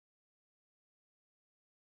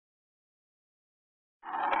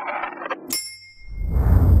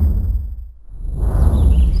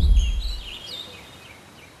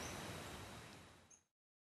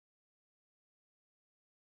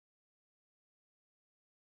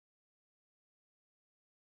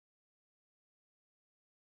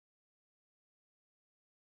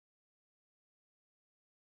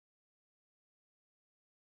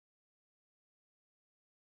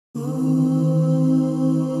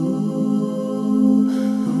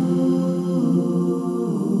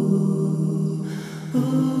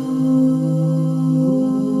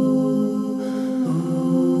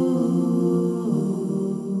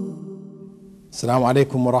Assalamu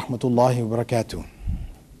alaikum wa rahmatullahi wa barakatuh.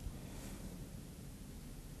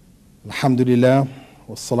 Alhamdulillah,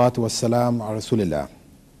 wassalatu wassalam ala rasulillah.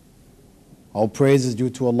 All praise is due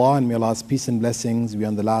to Allah, and may Allah's peace and blessings be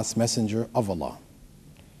on the last messenger of Allah.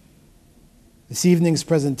 This evening's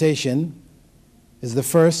presentation is the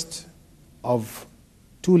first of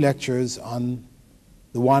two lectures on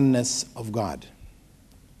the oneness of God.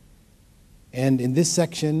 And in this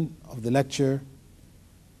section of the lecture,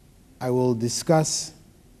 I will discuss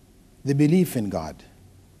the belief in God,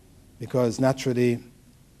 because naturally,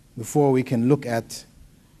 before we can look at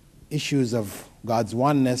issues of God's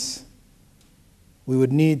oneness, we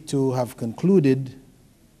would need to have concluded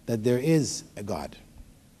that there is a God.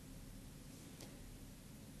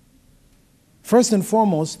 First and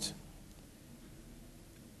foremost,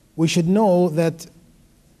 we should know that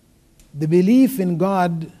the belief in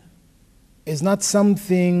God is not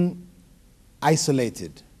something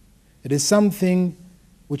isolated. It is something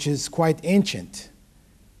which is quite ancient.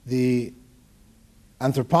 The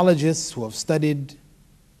anthropologists who have studied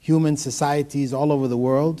human societies all over the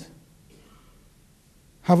world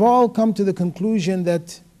have all come to the conclusion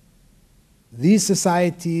that these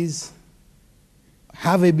societies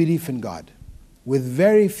have a belief in God, with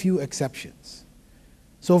very few exceptions.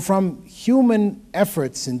 So from human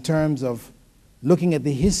efforts in terms of looking at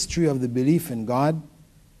the history of the belief in God,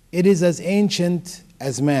 it is as ancient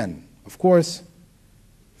as man. Of course,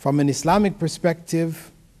 from an Islamic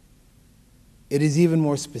perspective, it is even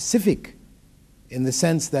more specific in the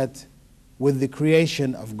sense that with the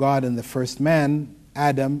creation of God and the first man,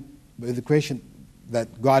 Adam, with the creation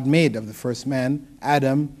that God made of the first man,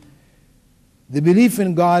 Adam, the belief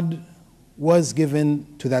in God was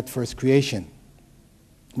given to that first creation.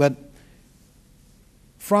 But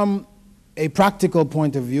from a practical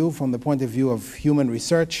point of view, from the point of view of human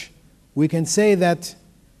research, we can say that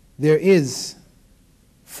there is,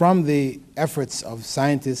 from the efforts of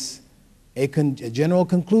scientists, a general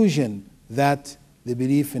conclusion that the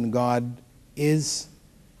belief in God is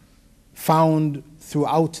found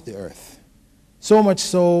throughout the earth. So much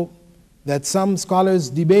so that some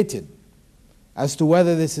scholars debated as to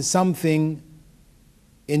whether this is something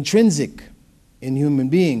intrinsic in human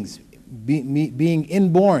beings, being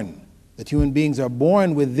inborn, that human beings are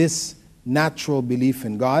born with this natural belief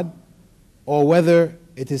in God, or whether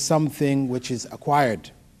it is something which is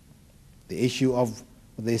acquired. The issue of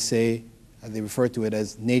what they say, they refer to it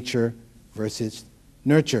as nature versus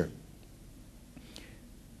nurture.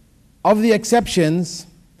 Of the exceptions,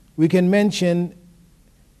 we can mention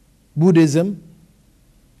Buddhism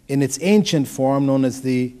in its ancient form, known as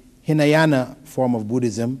the Hinayana form of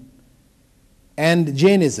Buddhism, and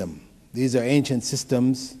Jainism. These are ancient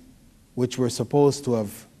systems which were supposed to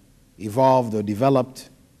have evolved or developed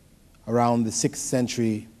around the 6th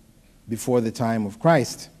century before the time of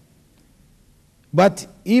Christ. But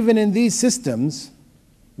even in these systems,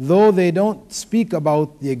 though they don't speak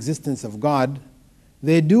about the existence of God,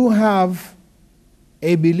 they do have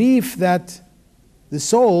a belief that the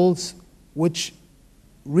souls which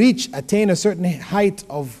attain a certain height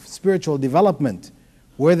of spiritual development,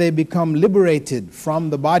 where they become liberated from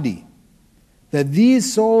the body, that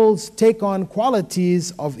these souls take on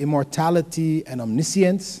qualities of immortality and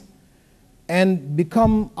omniscience and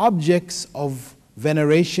become objects of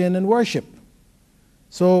veneration and worship.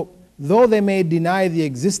 So, though they may deny the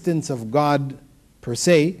existence of God per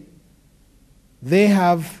se, they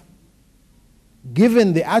have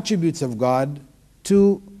given the attributes of God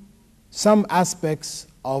to some aspects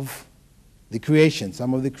of the creation,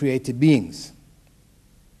 some of the created beings.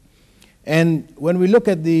 And when we look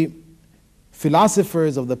at the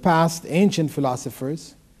philosophers of the past, ancient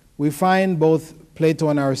philosophers, we find both Plato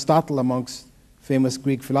and Aristotle amongst famous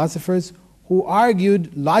Greek philosophers who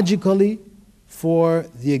argued logically for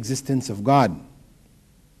the existence of God.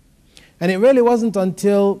 And it really wasn't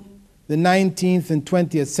until the 19th and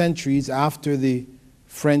 20th centuries, after the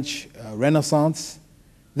French Renaissance,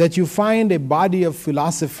 that you find a body of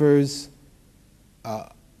philosophers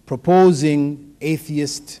proposing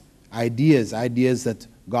atheist ideas that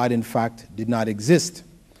God in fact did not exist.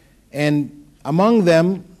 And among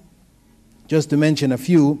them, just to mention a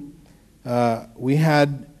few, we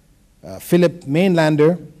had Philip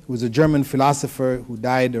Mainlander, who was a German philosopher who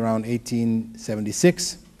died around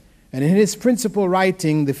 1876. And in his principal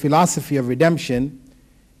writing, The Philosophy of Redemption,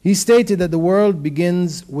 he stated that the world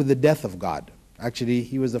begins with the death of God. Actually,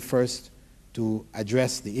 he was the first to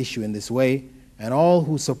address the issue in this way, and all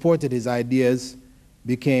who supported his ideas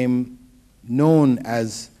became known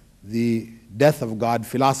as the death of God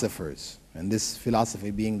philosophers, and this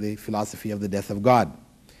philosophy being the philosophy of the death of God.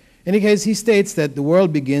 In any case, he states that the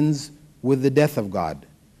world begins with the death of God,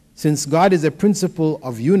 since God is a principle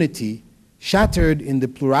of unity shattered in the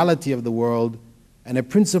plurality of the world and a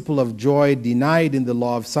principle of joy denied in the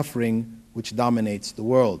law of suffering which dominates the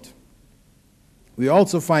world. We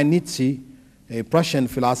also find Nietzsche, a Prussian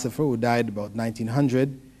philosopher who died about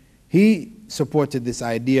 1900. He supported this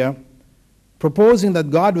idea, proposing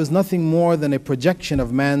that God was nothing more than a projection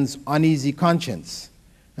of man's uneasy conscience,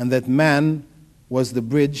 and that man was the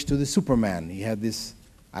bridge to the Superman. He had this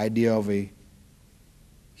idea of a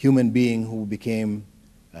human being who became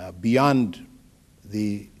beyond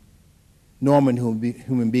the normal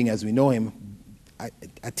human being as we know him,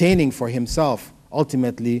 attaining for himself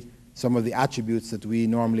ultimately some of the attributes that we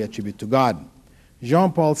normally attribute to God.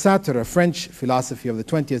 Jean-Paul Sartre, a French philosopher of the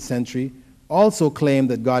 20th century, also claimed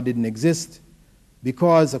that God didn't exist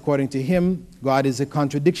because, according to him, God is a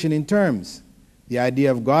contradiction in terms. The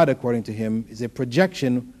idea of God, according to him, is a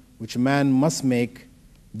projection which man must make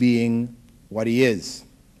being what he is.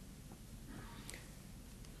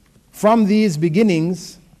 From these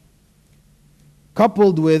beginnings,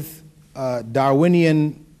 coupled with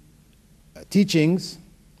Darwinian teachings,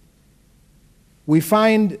 we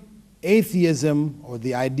find atheism, or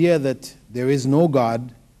the idea that there is no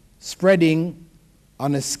God, spreading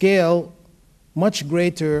on a scale much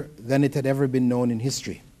greater than it had ever been known in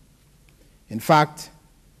history. In fact,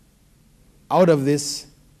 out of this,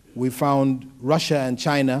 we found Russia and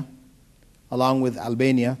China, along with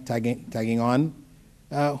Albania tagging on,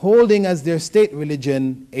 holding as their state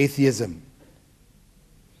religion atheism.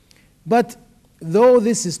 But though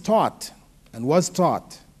this is taught and was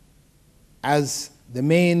taught as the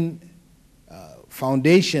main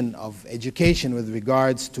foundation of education with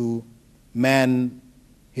regards to man,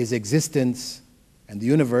 his existence, and the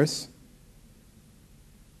universe,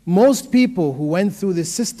 most people who went through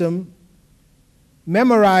this system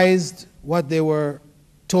memorized what they were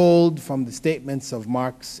told from the statements of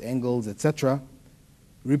Marx, Engels, etc.,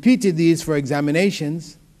 repeated these for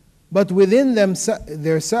examinations, but within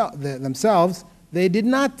themselves, they did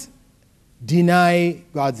not deny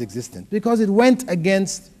God's existence because it went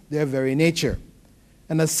against their very nature.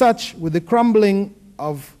 And as such, with the crumbling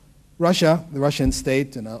of Russia, the Russian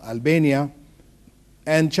state, and Albania,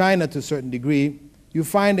 and China to a certain degree, you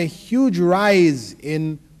find a huge rise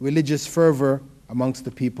in religious fervor amongst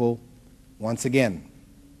the people once again.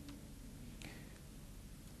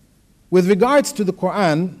 With regards to the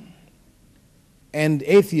Quran and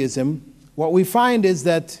atheism, what we find is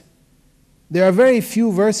that there are very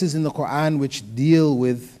few verses in the Quran which deal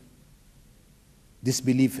with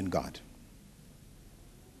disbelief in God,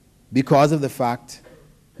 because of the fact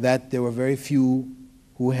that there were very few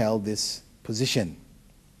who held this position.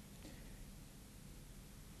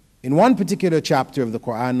 In one particular chapter of the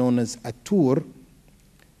Quran known as At-Tur,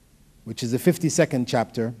 which is the 52nd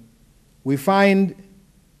chapter, we find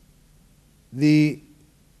the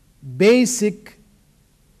basic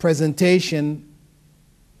presentation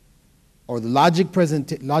or the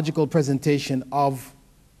logical presentation of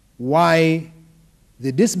why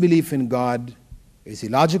the disbelief in God is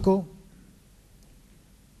illogical,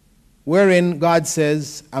 wherein God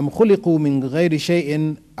says, "Am khuliqu min ghayri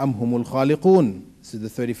shay'in am humul khaliqun." This is the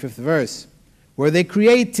 35th verse. Were they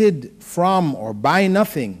created from or by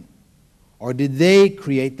nothing, or did they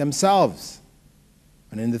create themselves?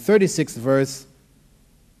 And in the 36th verse,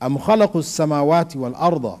 "Am khalaqu as-samawati wal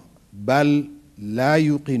arda bal la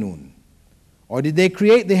yuqinun." Or did they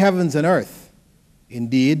create the heavens and earth?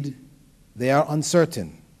 Indeed, they are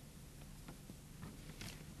uncertain.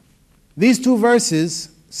 These two verses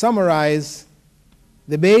summarize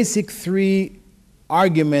the basic three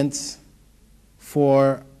arguments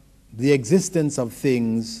for the existence of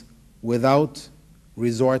things without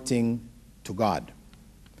resorting to God.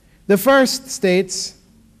 The first states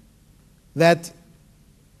that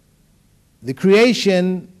the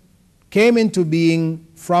creation came into being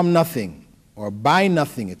from nothing or by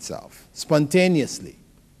nothing itself, spontaneously.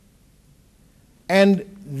 And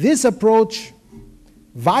this approach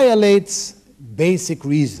violates basic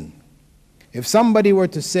reason. If somebody were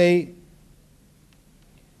to say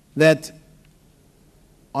that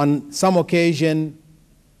on some occasion,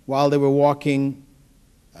 while they were walking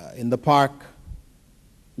in the park,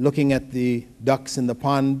 looking at the ducks in the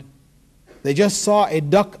pond, they just saw a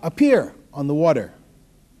duck appear on the water,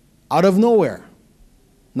 out of nowhere,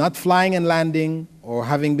 not flying and landing or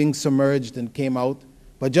having been submerged and came out,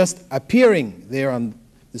 but just appearing there on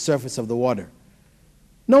the surface of the water.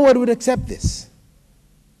 No one would accept this.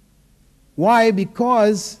 Why?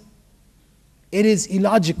 Because it is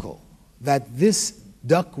illogical that this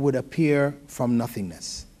duck would appear from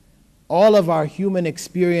nothingness. All of our human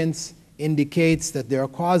experience indicates that there are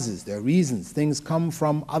causes, there are reasons. Things come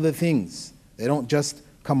from other things. They don't just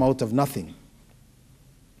come out of nothing.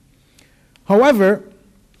 However,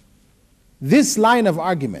 this line of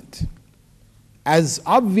argument, as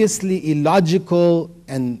obviously illogical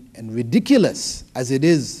and ridiculous as it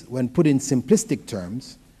is when put in simplistic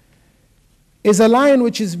terms, is a line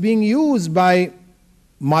which is being used by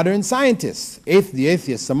modern scientists, the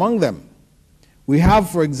atheists among them. We have,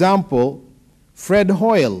 for example, Fred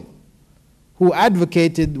Hoyle, who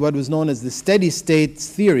advocated what was known as the steady state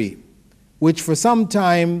theory, which for some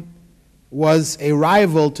time was a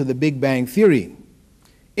rival to the Big Bang theory.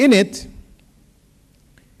 In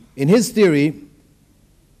his theory,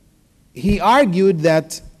 he argued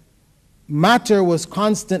that matter was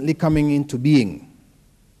constantly coming into being.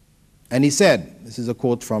 And he said, this is a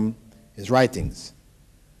quote from his writings,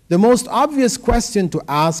 "The most obvious question to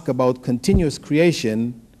ask about continuous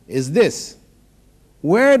creation is this: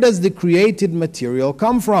 where does the created material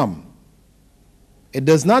come from? It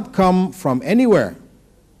does not come from anywhere."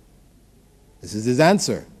 This is his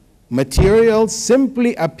answer. Material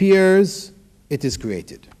simply appears, it is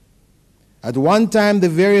created. At one time, the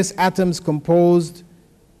various atoms composing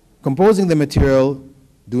the material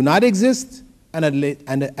do not exist, and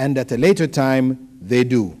at a later time, they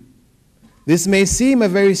do. This may seem a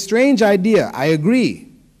very strange idea. I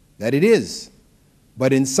agree that it is.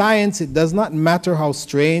 But in science, it does not matter how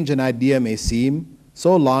strange an idea may seem,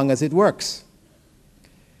 so long as it works.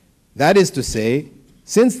 That is to say,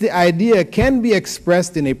 since the idea can be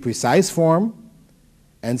expressed in a precise form,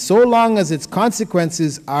 and so long as its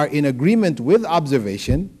consequences are in agreement with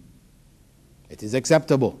observation, it is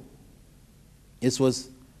acceptable. This was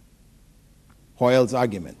Hoyle's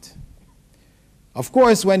argument. Of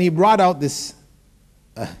course, when he brought out this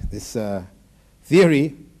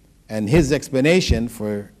theory and his explanation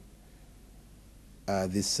for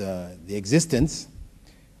the existence,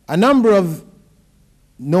 a number of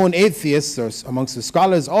known atheists or amongst the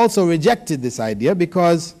scholars also rejected this idea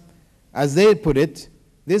because, as they put it,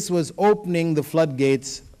 this was opening the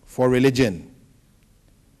floodgates for religion,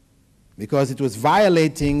 because it was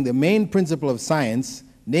violating the main principle of science,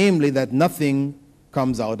 namely that nothing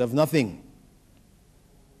comes out of nothing.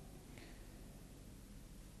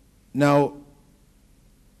 Now,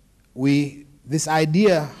 this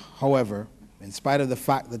idea, however, in spite of the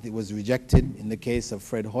fact that it was rejected in the case of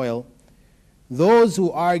Fred Hoyle, those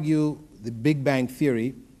who argue the Big Bang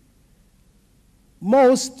theory,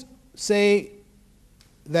 most say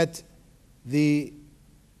that the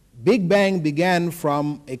Big Bang began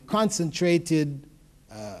from a concentrated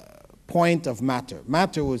point of matter.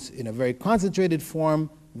 Matter was in a very concentrated form,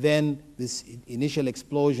 then this initial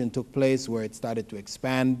explosion took place where it started to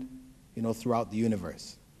expand, throughout the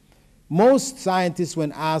universe. Most scientists,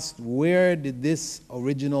 when asked where did this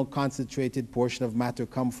original concentrated portion of matter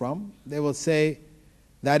come from, they will say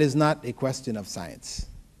that is not a question of science,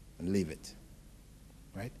 and leave it.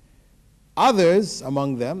 Right? Others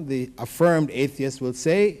among them, the affirmed atheists, will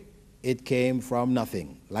say it came from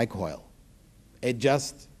nothing, like Hoyle. It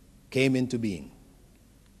just came into being.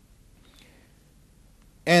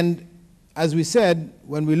 And as we said,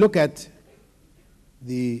 when we look at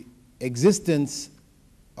the existence,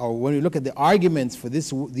 or when we look at the arguments for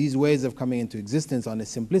these ways of coming into existence on a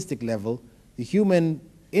simplistic level, the human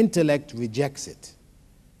intellect rejects it.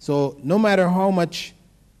 So no matter how much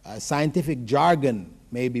scientific jargon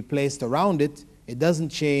may be placed around it, it doesn't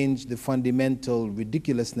change the fundamental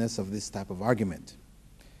ridiculousness of this type of argument.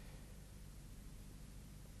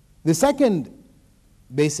 The second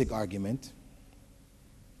basic argument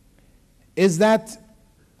is that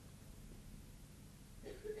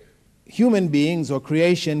human beings or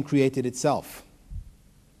creation created itself.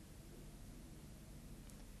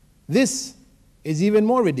 This is even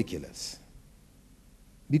more ridiculous,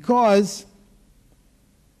 because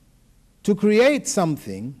to create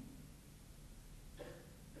something,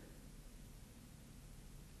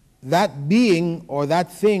 that being or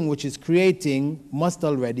that thing which is creating must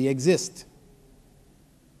already exist.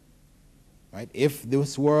 Right? If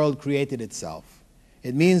this world created itself,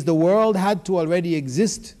 it means the world had to already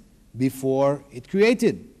exist before it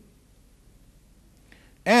created.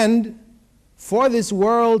 And for this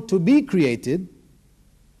world to be created,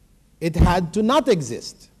 it had to not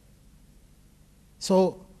exist.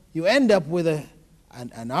 So you end up with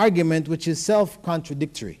an argument which is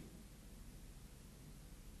self-contradictory.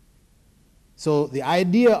 So the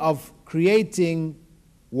idea of creating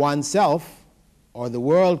oneself, or the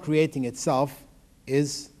world creating itself,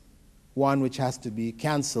 is one which has to be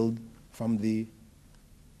cancelled from the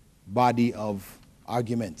body of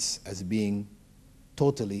arguments as being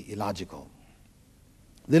totally illogical.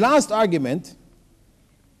 The last argument,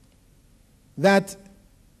 that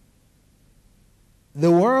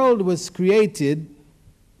the world was created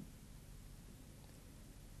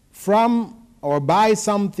from or by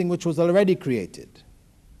something which was already created,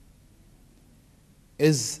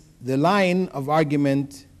 is the line of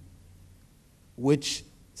argument which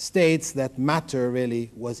states that matter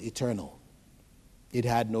really was eternal. It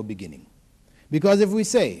had no beginning. Because if we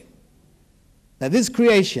say that this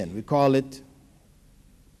creation, we call it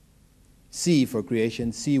C for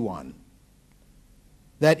creation, C1,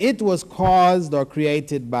 that it was caused or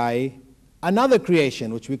created by another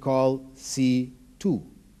creation, which we call C2.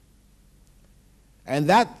 And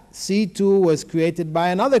that C2 was created by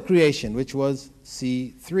another creation, which was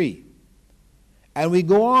C3. And we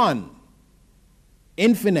go on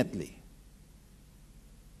infinitely.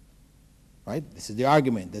 Right? This is the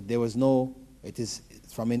argument, that there was no, it's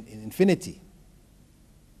from infinity.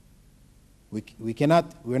 We're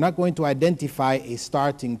not going to identify a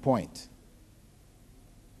starting point.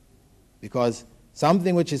 Because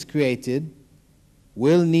something which is created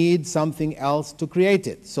will need something else to create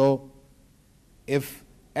it. So if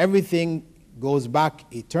everything goes back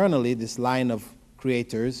eternally, this line of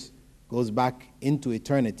creators goes back into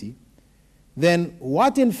eternity, then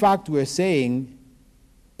what in fact we're saying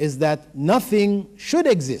is that nothing should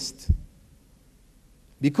exist.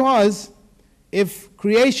 Because if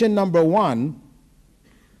creation number one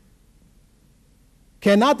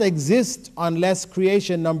cannot exist unless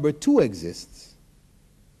creation number two exists,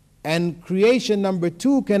 and creation number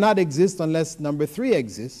two cannot exist unless number three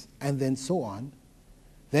exists, and then so on,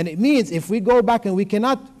 then it means if we go back and we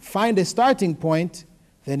cannot find a starting point,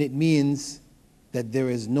 then it means that there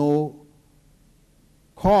is no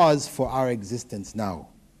cause for our existence now.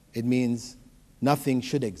 It means nothing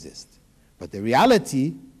should exist. But the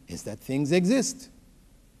reality is that things exist.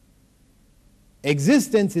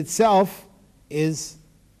 Existence itself is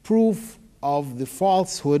proof of the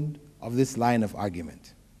falsehood of this line of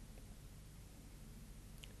argument.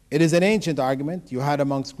 It is an ancient argument. You had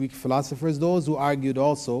amongst Greek philosophers those who argued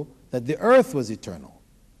also that the earth was eternal.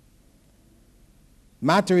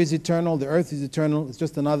 Matter is eternal, the earth is eternal. It's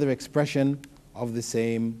just another expression of the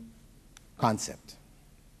same concept.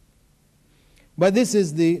 But this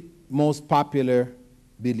is the most popular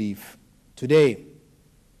belief today,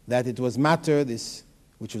 that it was matter, this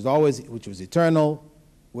which was eternal,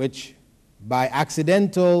 which by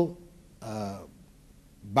accidental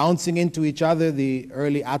bouncing into each other, the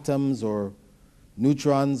early atoms or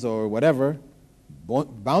neutrons or whatever,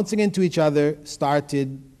 bouncing into each other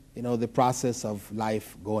started, the process of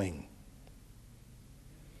life going.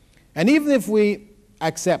 And even if we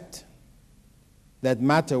accept that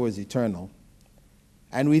matter was eternal,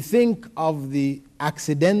 and we think of the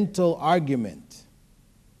accidental argument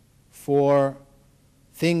for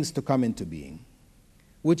things to come into being,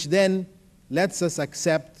 which then lets us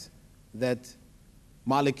accept that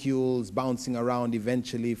molecules bouncing around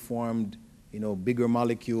eventually formed, bigger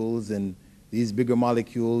molecules, and these bigger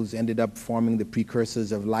molecules ended up forming the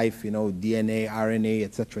precursors of life, DNA, RNA,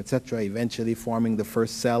 etc., eventually forming the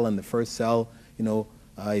first cell, and the first cell,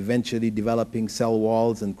 eventually developing cell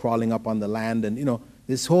walls and crawling up on the land, and,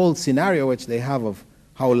 this whole scenario which they have of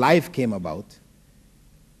how life came about,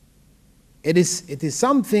 it is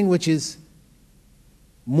something which is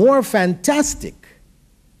more fantastic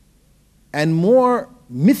and more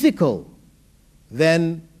mythical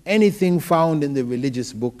than anything found in the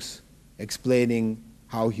religious books explaining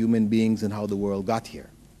how human beings and how the world got here.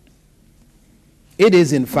 It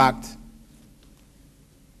is, in fact,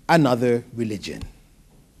 another religion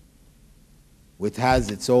which has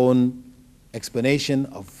its own explanation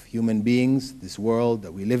of human beings, this world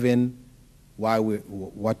that we live in,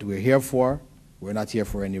 what we're here for. We're not here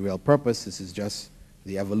for any real purpose. This is just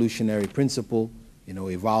the evolutionary principle,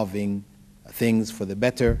 evolving things for the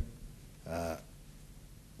better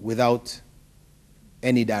without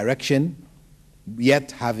any direction,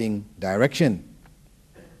 yet having direction.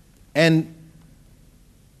 And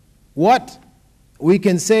what we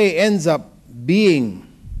can say ends up being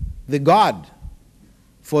the God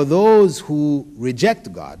for those who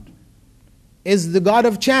reject God is the God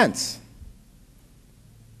of chance.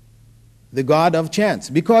 The God of chance.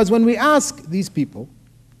 Because when we ask these people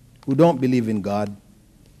who don't believe in God,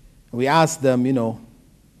 we ask them,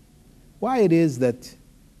 why it is that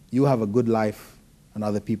you have a good life and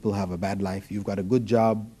other people have a bad life. You've got a good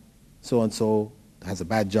job, so-and-so has a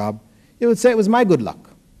bad job. They would say it was my good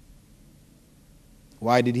luck.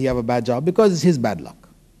 Why did he have a bad job? Because it's his bad luck.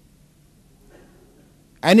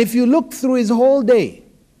 And if you look through his whole day,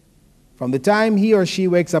 from the time he or she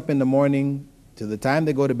wakes up in the morning to the time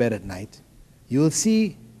they go to bed at night, you will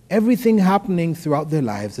see everything happening throughout their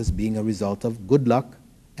lives as being a result of good luck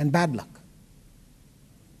and bad luck.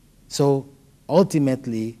 So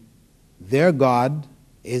ultimately, their God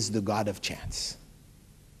is the God of chance.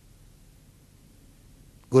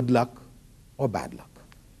 Good luck or bad luck.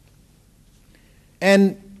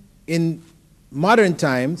 And in modern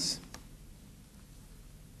times,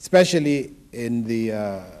 especially in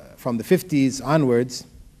from the 50s onwards,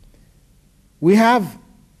 we had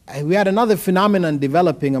another phenomenon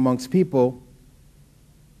developing amongst people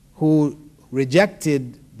who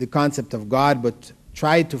rejected the concept of God but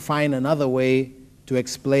tried to find another way to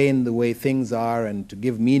explain the way things are and to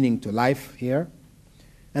give meaning to life here.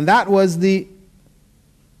 And that was the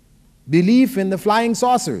belief in the flying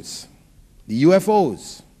saucers, the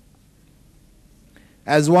UFOs.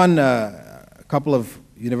 As a couple of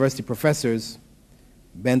university professors,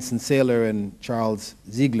 Benson Saylor and Charles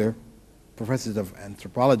Ziegler, professors of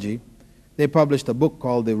anthropology, they published a book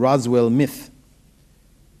called The Roswell Myth,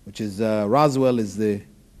 which is, Roswell is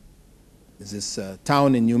this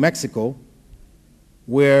town in New Mexico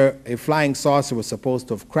where a flying saucer was supposed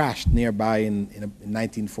to have crashed nearby in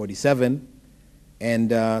 1947,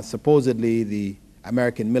 and supposedly the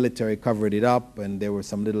American military covered it up, and there were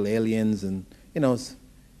some little aliens, and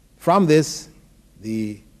from this,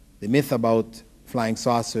 the myth about flying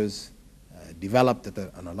saucers developed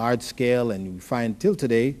on a large scale, and you find till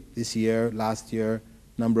today, this year, last year,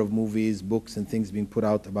 number of movies, books, and things being put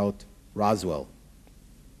out about Roswell.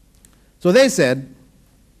 So they said,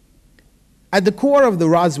 at the core of the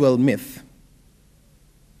Roswell myth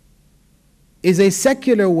is a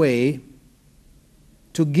secular way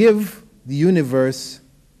to give the universe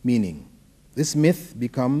meaning. This myth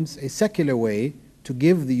becomes a secular way to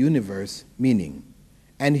give the universe meaning,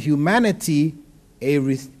 and humanity a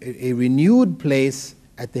renewed place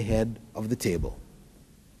at the head of the table.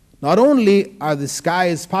 Not only are the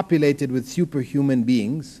skies populated with superhuman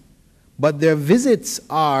beings, but their visits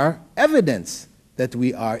are evidence that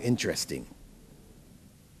we are interesting.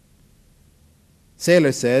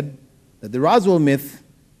 Saylor said that the Roswell myth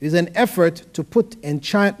is an effort to put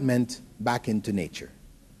enchantment back into nature.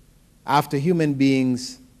 After human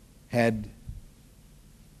beings had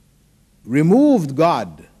removed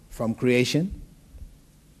God from creation,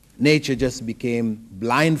 nature just became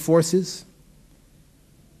blind forces.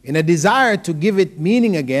 In a desire to give it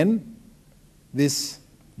meaning again, this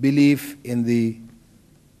belief in the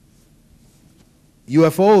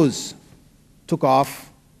UFOs took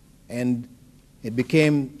off, and it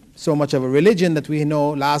became so much of a religion that we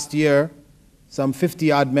know last year some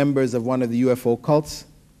 50-odd members of one of the UFO cults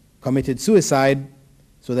committed suicide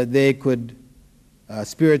so that they could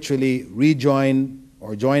spiritually rejoin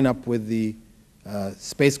or join up with the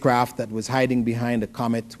spacecraft that was hiding behind a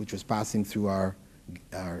comet which was passing through our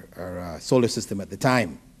solar system at the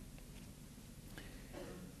time.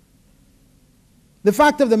 The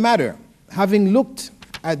fact of the matter, having looked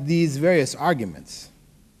at these various arguments,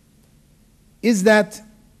 is that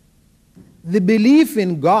the belief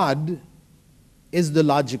in God is the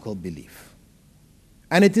logical belief.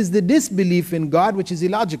 And it is the disbelief in God which is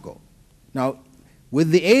illogical. Now,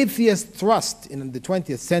 with the atheist thrust in the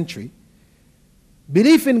 20th century,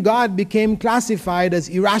 belief in God became classified as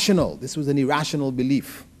irrational. This was an irrational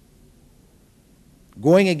belief,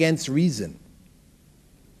 going against reason.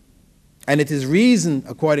 And it is reason,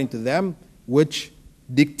 according to them, which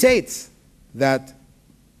dictates that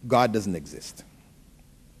God doesn't exist.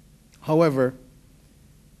 However,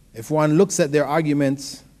 if one looks at their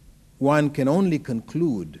arguments, one can only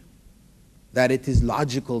conclude that it is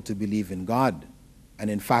logical to believe in God, and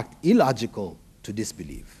in fact illogical to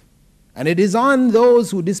disbelieve. And it is on those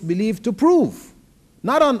who disbelieve to prove,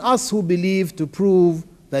 not on us who believe to prove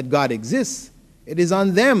that God exists. It is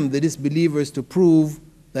on them, the disbelievers, to prove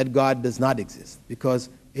that God does not exist, because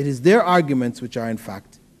it is their arguments which are in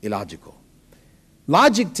fact illogical.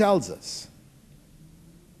 Logic tells us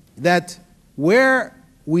that where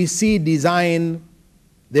we see design,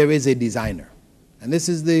 there is a designer. And this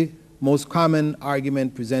is the most common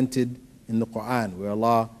argument presented in the Quran, where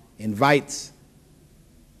Allah invites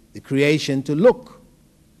the creation to look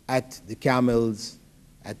at the camels,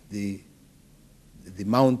 at the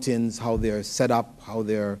mountains, how they're set up, how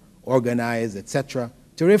they're organized, etc.,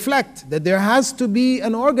 to reflect that there has to be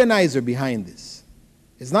an organizer behind this.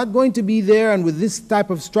 It's not going to be there and with this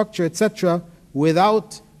type of structure, etc.,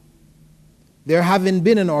 without there having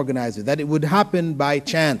been an organizer, that it would happen by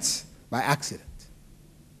chance, by accident.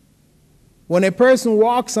 When a person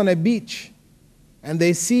walks on a beach and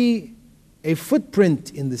they see a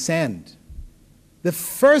footprint in the sand, the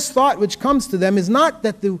first thought which comes to them is not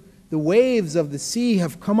that the the waves of the sea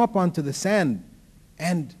have come up onto the sand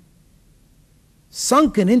and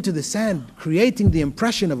sunken into the sand, creating the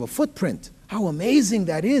impression of a footprint. How amazing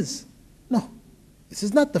that is. No, this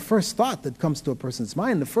is not the first thought that comes to a person's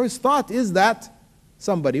mind. The first thought is that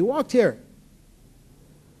somebody walked here.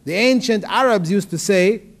 The ancient Arabs used to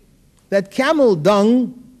say that camel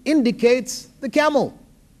dung indicates the camel,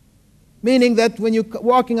 meaning that when you're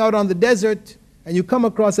walking out on the desert and you come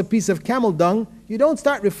across a piece of camel dung, you don't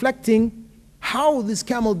start reflecting how this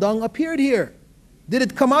camel dung appeared here. Did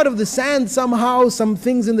it come out of the sand somehow? Some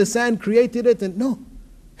things in the sand created it? And no.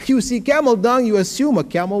 You see camel dung, you assume a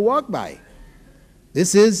camel walked by.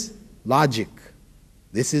 This is logic.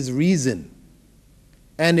 This is reason.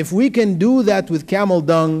 And if we can do that with camel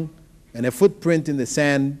dung and a footprint in the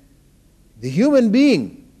sand, the human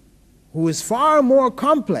being, who is far more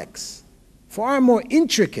complex, far more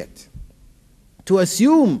intricate, to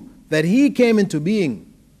assume that he came into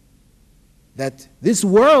being, that this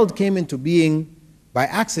world came into being by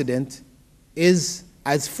accident, is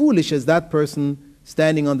as foolish as that person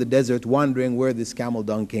standing on the desert wondering where this camel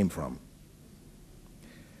dung came from.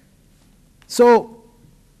 So,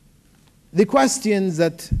 the questions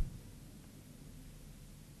that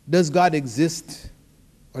does God exist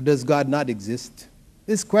or does God not exist?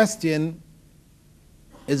 This question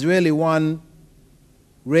is really one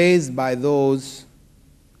raised by those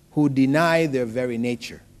who deny their very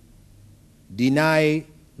nature, deny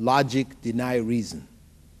logic, deny reason.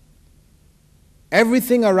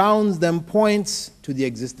 Everything around them points to the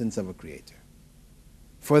existence of a creator.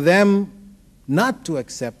 For them not to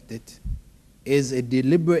accept it is a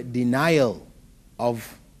deliberate denial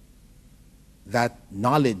of that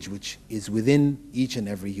knowledge which is within each and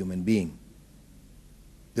every human being.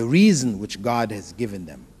 The reason which God has given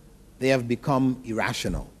them. They have become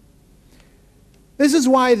irrational. This is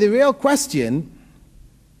why the real question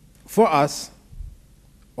for us,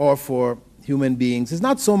 or for human beings, is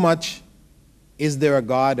not so much, is there a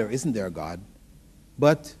God or isn't there a God,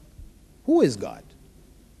 but who is God?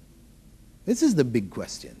 This is the big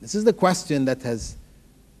question. This is the question that has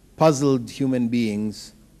puzzled human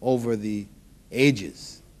beings over the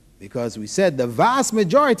ages. Because we said the vast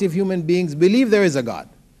majority of human beings believe there is a God.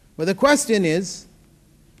 But the question is,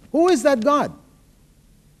 who is that God?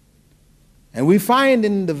 And we find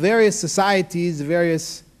in the various societies,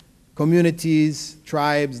 various communities,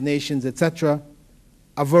 tribes, nations, etc.,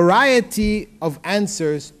 a variety of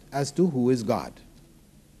answers as to who is God.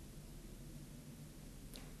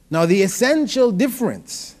 Now, the essential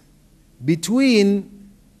difference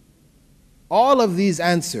between all of these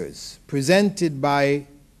answers presented by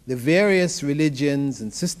the various religions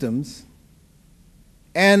and systems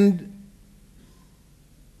and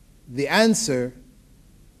the answer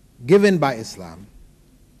given by Islam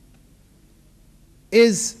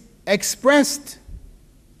is expressed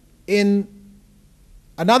in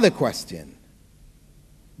another question.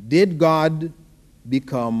 Did God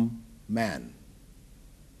become man?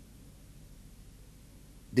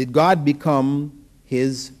 Did God become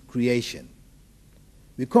his creation?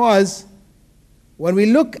 Because when we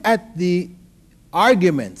look at the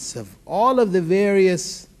arguments of all of the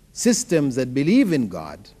various systems that believe in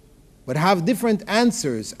God, but have different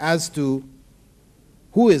answers as to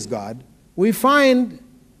who is God, we find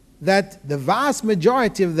that the vast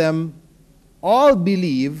majority of them all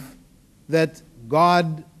believe that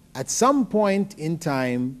God at some point in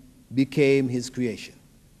time became his creation.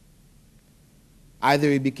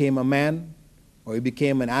 Either he became a man, or he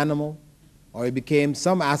became an animal, or he became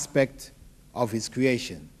some aspect of his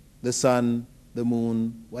creation, the sun, the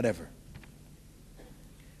moon, whatever.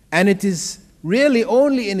 And it is really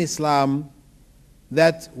only in Islam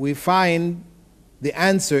that we find the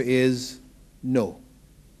answer is no.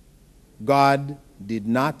 God did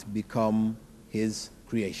not become his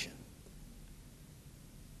creation.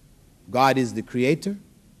 God is the creator,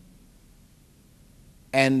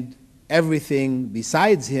 and everything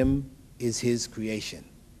besides him is his creation.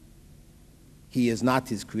 He is not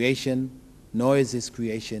his creation, nor is his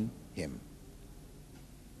creation him.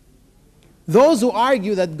 Those who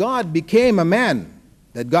argue that God became a man,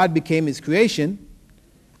 that God became his creation,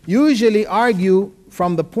 usually argue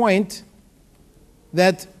from the point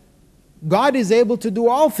that God is able to do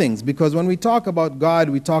all things, because when we talk about God,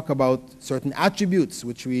 we talk about certain attributes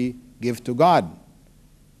which we give to God.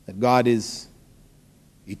 That God is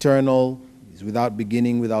eternal, he's without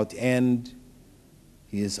beginning, without end,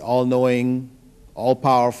 he is all-knowing,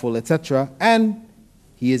 all-powerful, etc., and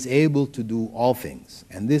he is able to do all things.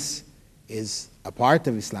 And this is a part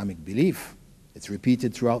of Islamic belief. It's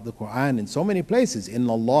repeated throughout the Quran in so many places.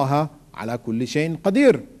 Inna Allaha ala kulli shayin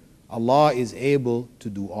qadir. Allah is able to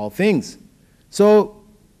do all things. So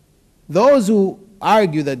those who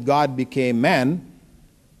argue that God became man,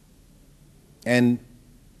 and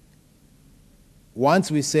once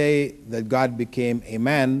we say that God became a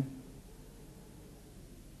man,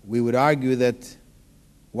 we would argue that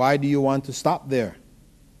why do you want to stop there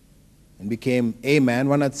and became a man?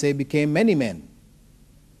 Why not say became many men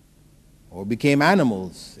or became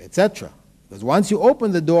animals, etc.? Because once you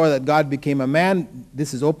open the door that God became a man,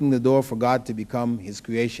 this is opening the door for God to become his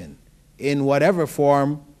creation in whatever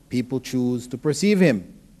form people choose to perceive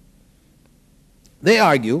him. They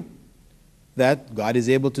argue that God is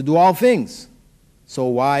able to do all things, so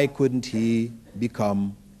why couldn't he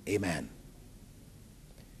become a man?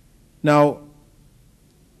 Now,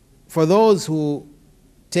 for those who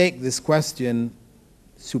take this question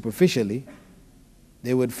superficially,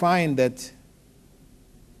 they would find that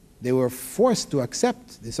they were forced to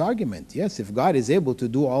accept this argument. Yes, if God is able to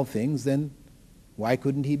do all things, then why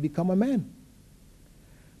couldn't he become a man?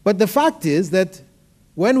 But the fact is that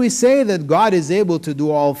when we say that God is able to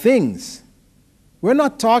do all things, we're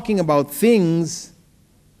not talking about things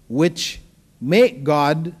which make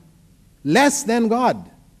God less than God,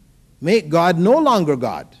 make God no longer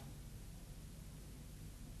God.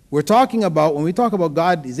 We're talking about, when we talk about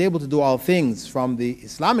God is able to do all things from the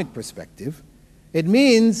Islamic perspective, it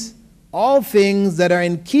means all things that are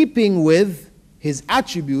in keeping with his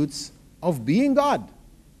attributes of being God.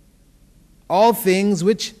 All things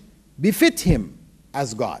which befit him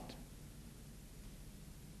as God.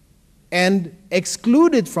 And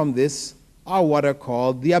excluded from this are what are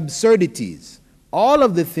called the absurdities. All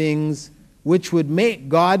of the things which would make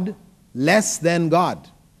God less than God.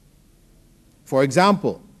 For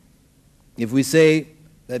example, if we say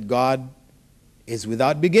that God is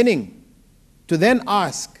without beginning, to then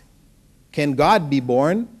ask, can God be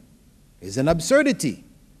born, is an absurdity,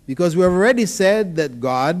 because we have already said that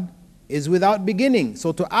God is without beginning.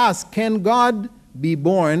 So to ask, can God be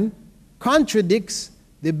born, contradicts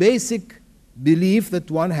the basic belief that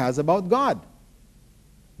one has about God.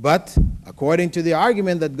 But according to the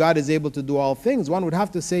argument that God is able to do all things, one would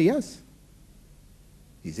have to say yes.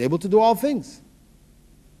 He's able to do all things.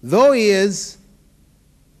 Though he is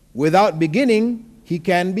without beginning, he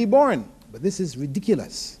can be born. But this is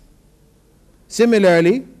ridiculous.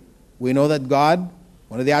 Similarly, we know that God,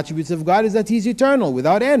 one of the attributes of God is that he's eternal,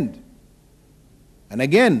 without end. And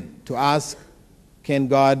again, to ask, can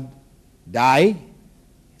God die?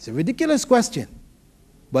 It's a ridiculous question.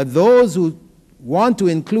 But those who want to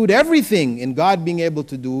include everything in God being able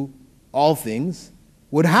to do all things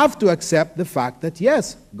would have to accept the fact that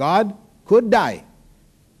yes, God could die.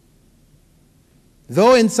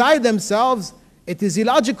 Though inside themselves it is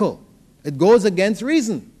illogical. It goes against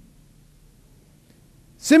reason.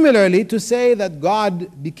 Similarly, to say that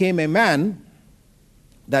God became a man,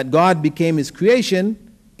 that God became his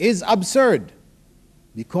creation, is absurd,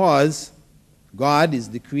 because God is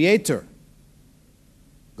the creator.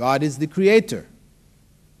 God is the creator.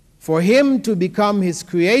 For him to become his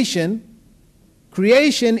creation,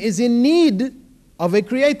 creation is in need of a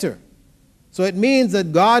creator. So it means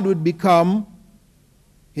that God would become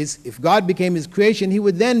if God became his creation, he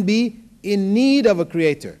would then be in need of a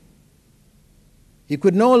creator. He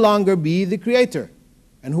could no longer be the creator.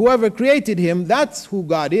 And whoever created him, that's who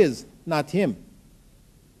God is, not him.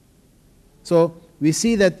 So we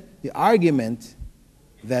see that the argument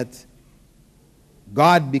that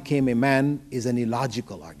God became a man is an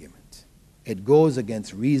illogical argument. It goes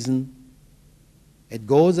against reason. It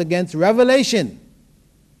goes against revelation.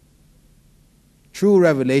 True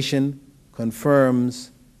revelation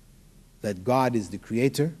confirms that God is the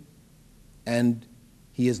creator and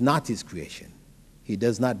he is not his creation. He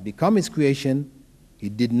does not become his creation, he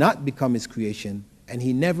did not become his creation, and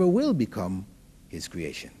he never will become his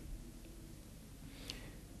creation.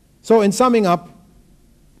 So in summing up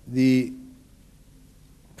the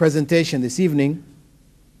presentation this evening,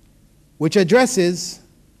 which addresses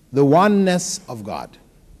the oneness of God.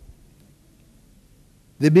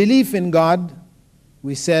 The belief in God,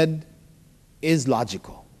 we said, is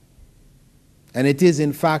logical. And it is,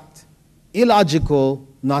 in fact, illogical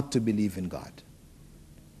not to believe in God.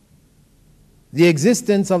 The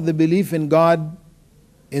existence of the belief in God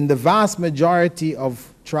in the vast majority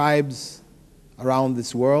of tribes around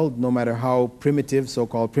this world, no matter how primitive,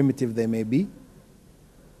 so-called primitive they may be,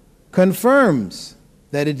 confirms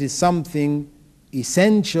that it is something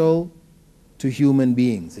essential to human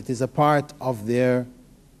beings. It is a part of their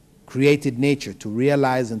created nature to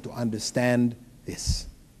realize and to understand this,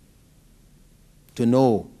 to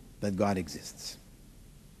know that God exists.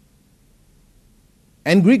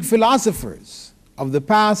 And Greek philosophers of the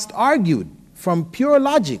past argued from pure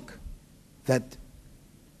logic that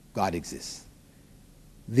God exists.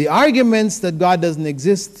 The arguments that God doesn't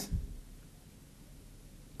exist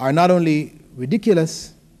are not only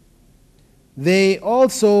ridiculous, they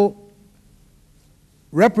also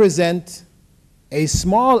represent a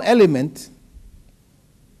small element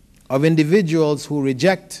of individuals who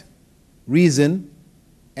reject reason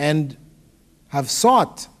and have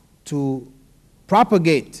sought to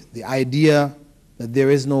propagate the idea that there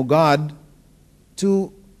is no God,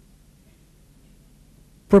 to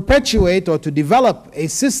perpetuate or to develop a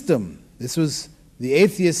system. This was the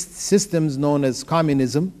atheist systems known as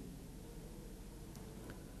communism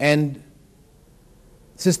and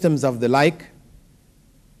systems of the like.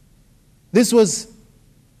 This was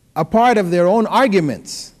a part of their own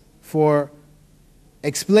arguments for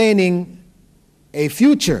explaining a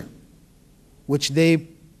future which they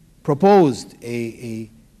proposed, a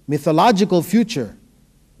mythological future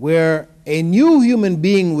where a new human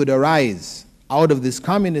being would arise out of this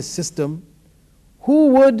communist system who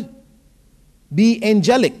would be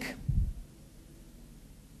angelic.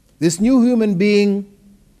 This new human being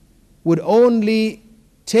would only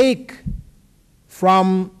take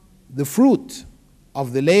from the fruit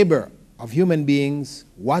of the labor of human beings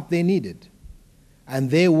what they needed, and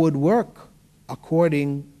they would work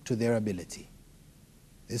according to their ability.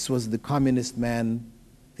 This was the communist man,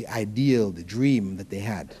 the ideal, the dream that they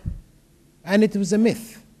had. And it was a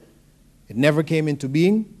myth. It never came into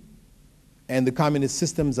being, and the communist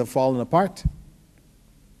systems have fallen apart.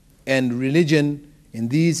 And religion in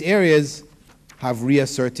these areas have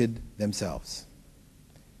reasserted themselves.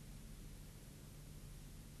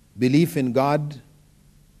 Belief in God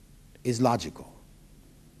is logical.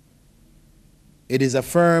 It is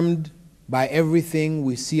affirmed by everything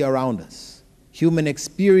we see around us. Human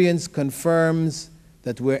experience confirms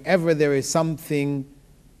that wherever there is something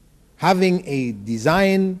having a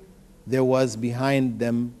design, there was behind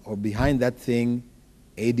them or behind that thing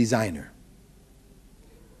a designer.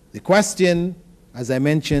 The question, as I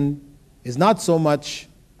mentioned, is not so much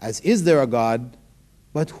as is there a God,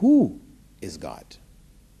 but who is God?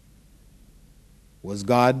 Was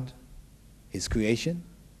God his creation?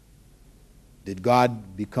 Did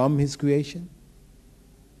God become his creation?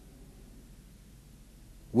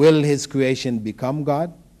 Will his creation become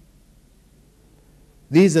God?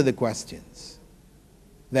 These are the questions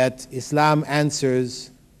that Islam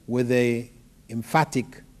answers with an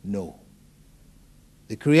emphatic no.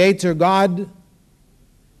 The Creator God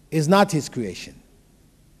is not his creation.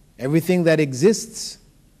 Everything that exists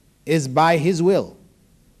is by his will.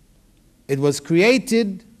 It was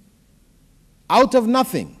created out of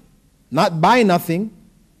nothing, not by nothing,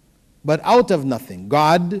 but out of nothing.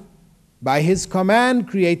 God, by his command,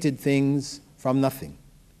 created things from nothing.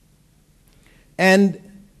 And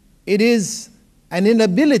it is an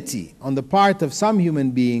inability on the part of some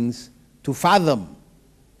human beings to fathom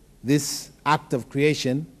this act of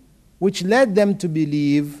creation, which led them to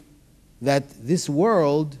believe that this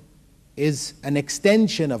world is an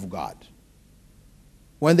extension of God.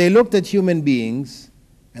 When they looked at human beings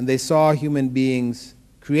and they saw human beings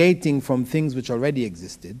creating from things which already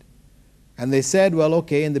existed, and they said, well,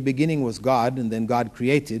 okay, in the beginning was God, and then God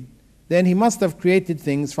created, then he must have created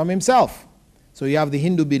things from himself. So you have the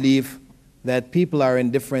Hindu belief that people are in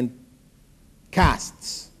different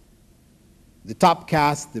castes. The top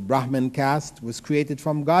caste, the Brahmin caste, was created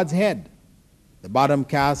from God's head. The bottom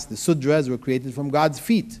caste, the Sudras, were created from God's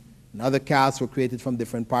feet. And other castes were created from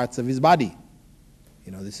different parts of his body.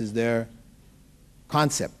 You know, this is their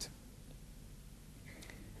concept.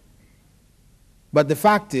 But the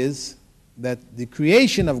fact is that the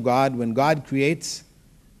creation of God, when God creates,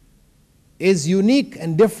 is unique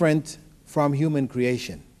and different from human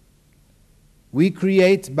creation. We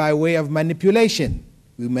create by way of manipulation.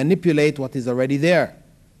 We manipulate what is already there.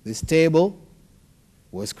 This table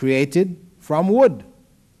was created from wood,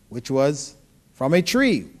 which was from a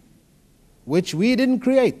tree, which we didn't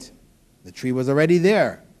create. The tree was already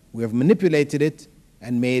there. We have manipulated it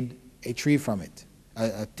and made a tree from it,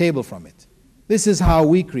 a table from it. This is how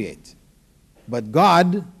we create. But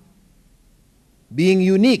God, being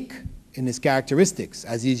unique in his characteristics,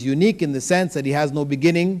 as he's unique in the sense that he has no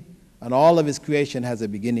beginning and all of his creation has a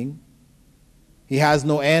beginning, he has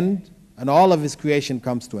no end and all of his creation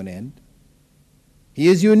comes to an end. He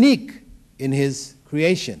is unique in his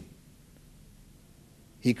creation.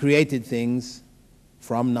 He created things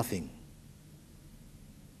from nothing.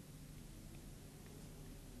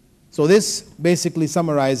 So this basically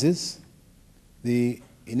summarizes the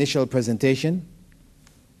initial presentation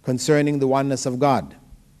concerning the oneness of God.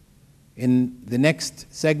 In the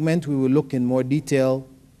next segment, we will look in more detail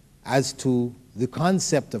as to the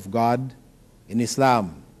concept of God in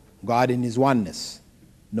Islam, God in His oneness,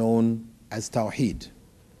 known as Tawheed.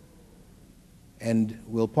 And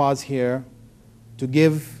we'll pause here to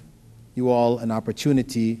give you all an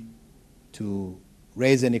opportunity to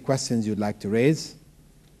raise any questions you'd like to raise.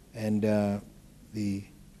 And the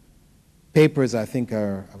papers, I think,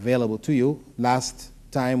 are available to you. Last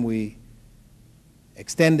time we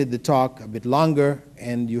extended the talk a bit longer,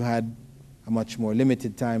 and you had a much more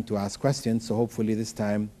limited time to ask questions, so hopefully this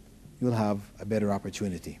time you'll have a better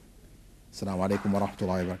opportunity. Assalamu alaikum wa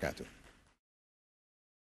rahmatullahi wa barakatuh.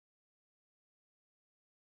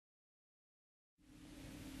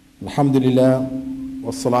 Alhamdulillah,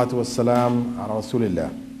 wassalatu wassalam ala rasulillah.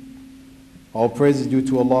 All praise is due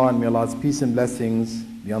to Allah, and may Allah's peace and blessings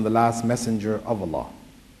be on the last messenger of Allah.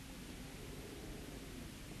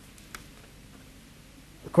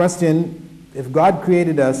 The question, if God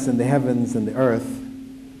created us in the heavens and the earth,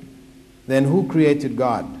 then who created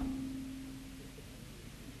God?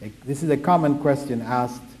 This is a common question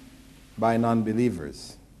asked by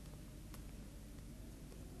non-believers.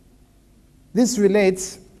 This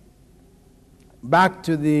relates back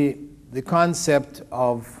to the concept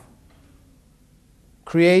of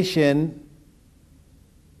creation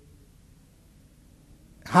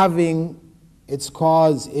having its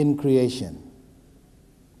cause in creation.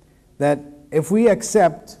 That if we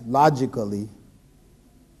accept logically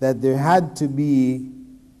that there had to be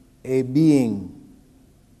a being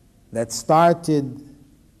that started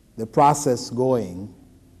the process going,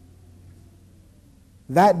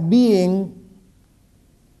 that being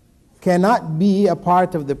cannot be a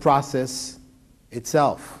part of the process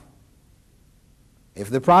itself. If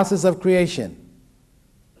the process of creation,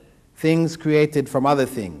 things created from other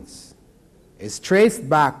things, is traced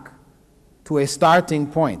back to a starting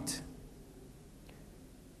point,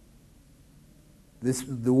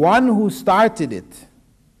 the one who started it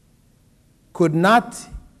could not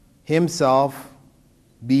himself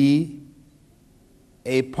be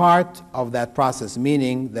a part of that process,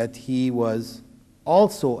 meaning that he was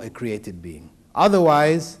also a created being.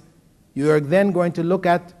 Otherwise, you are then going to look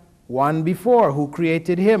at one before who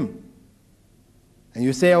created him. And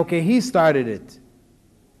you say, okay, he started it,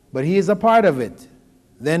 but he is a part of it.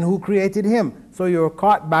 Then who created him? So you're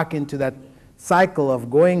caught back into that cycle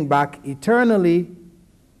of going back eternally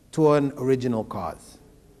to an original cause.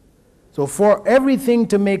 So for everything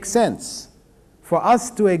to make sense, for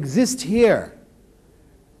us to exist here,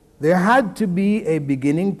 there had to be a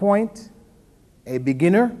beginning point, a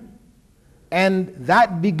beginner, and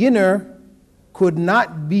that beginner could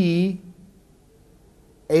not be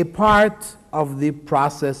a part of the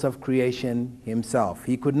process of creation himself.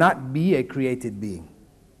 He could not be a created being.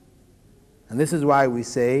 And this is why we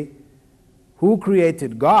say, who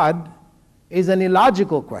created God is an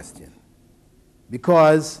illogical question.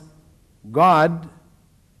 Because God,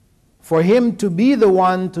 for him to be the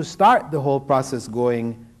one to start the whole process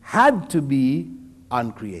going, had to be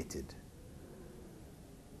uncreated.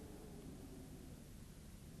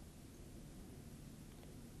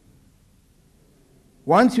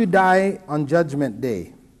 Once you die on Judgment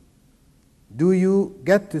Day, do you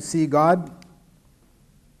get to see God?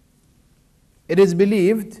 It is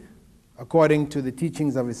believed, according to the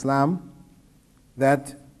teachings of Islam,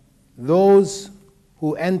 that those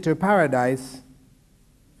who enter paradise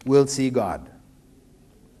will see God.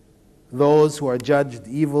 Those who are judged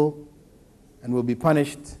evil and will be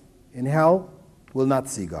punished in hell will not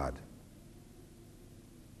see God.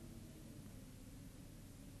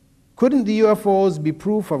 Couldn't the UFOs be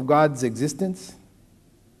proof of God's existence?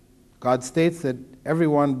 God states that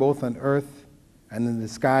everyone, both on earth and in the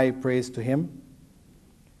sky, prays to him.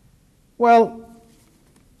 Well,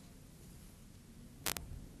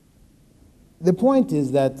 the point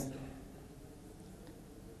is that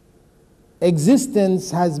existence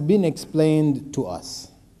has been explained to us.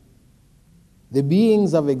 The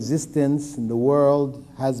beings of existence in the world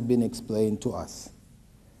has been explained to us.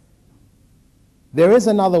 There is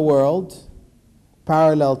another world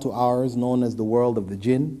parallel to ours, known as the world of the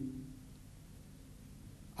jinn,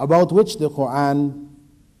 about which the Quran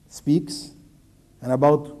speaks, and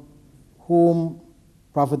about whom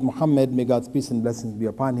Prophet Muhammad, may God's peace and blessings be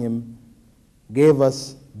upon him, gave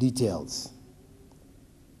us details.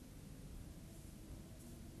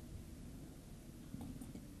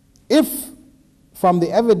 If from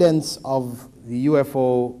the evidence of the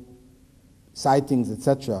UFO sightings,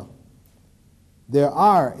 etc., there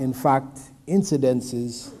are, in fact,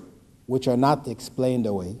 incidences which are not explained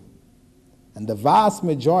away, and the vast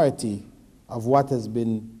majority of what has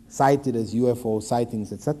been cited as UFO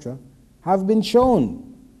sightings, etc., have been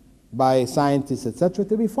shown by scientists, etc.,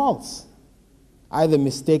 to be false. Either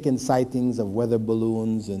mistaken sightings of weather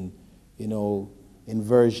balloons and,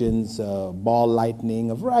 inversions, ball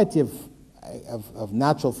lightning, a variety of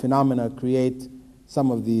natural phenomena create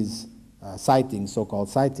some of these sightings, so-called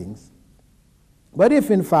sightings. But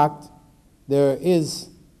if, in fact, there is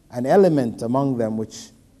an element among them which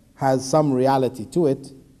has some reality to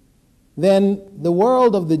it, then the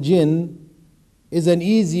world of the jinn is an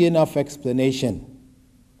easy enough explanation.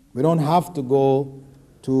 We don't have to go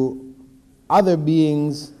to other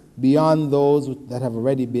beings beyond those that have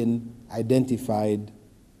already been identified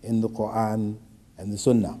in the Quran and the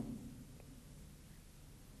Sunnah.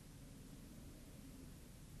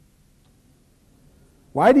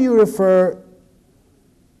 Why do you refer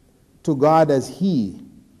to God as He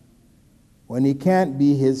when He can't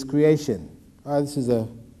be His creation? This is a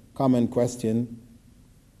common question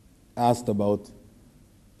asked about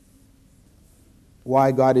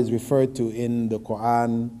why God is referred to in the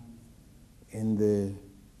Quran, in the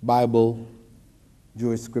Bible,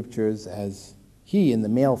 Jewish scriptures, as He in the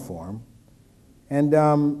male form. And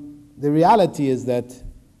the reality is that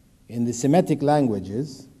in the Semitic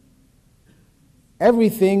languages,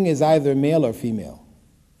 everything is either male or female.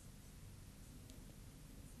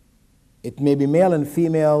 It may be male and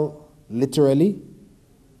female literally,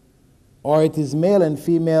 or it is male and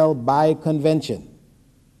female by convention.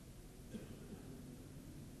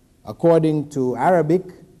 According to Arabic,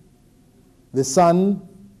 the sun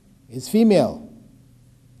is female,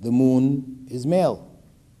 the moon is male.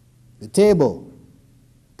 The table,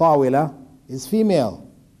 tawila, is female.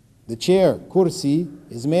 The chair, kursi,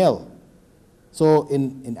 is male. So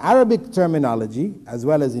in Arabic terminology, as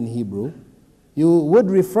well as in Hebrew, you would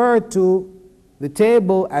refer to the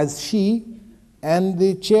table as she and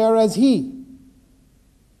the chair as he.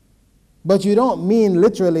 But you don't mean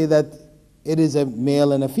literally that it is a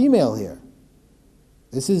male and a female here.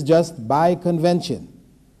 This is just by convention.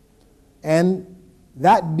 And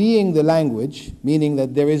that being the language, meaning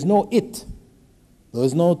that there is no it, there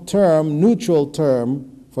is no term, neutral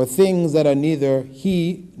term, for things that are neither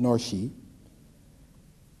he nor she.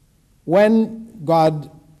 When God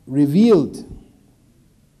revealed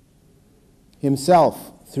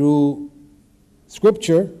Himself through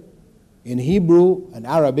Scripture in Hebrew and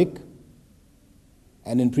Arabic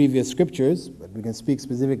and in previous scriptures, but we can speak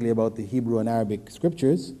specifically about the Hebrew and Arabic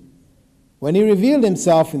scriptures, when He revealed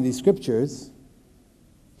Himself in these scriptures,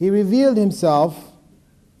 He revealed Himself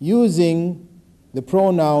using the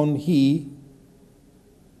pronoun he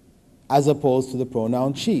as opposed to the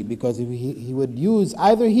pronoun she, because he would use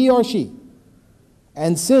either he or she.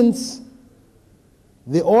 And since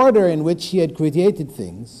the order in which He had created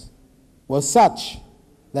things was such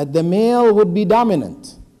that the male would be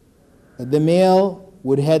dominant, that the male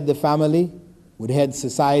would head the family, would head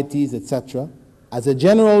societies, etc., as a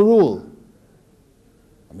general rule.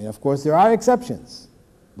 I mean, of course, there are exceptions,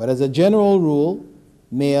 but as a general rule,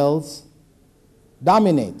 males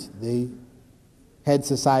dominate. They head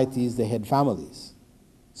societies, they head families.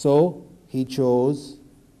 So He chose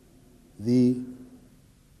the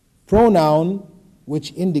pronoun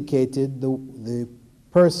which indicated the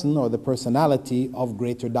person or the personality of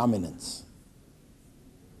greater dominance.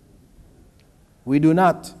 We do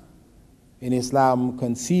not, in Islam,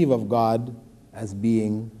 conceive of God as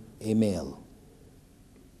being a male.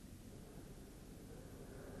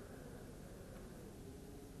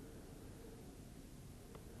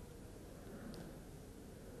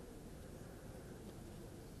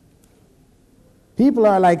 People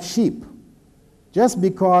are like sheep. Just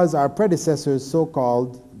because our predecessors,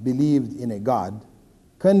 so-called, believed in a God,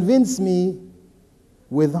 convince me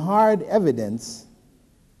with hard evidence,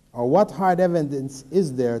 or what hard evidence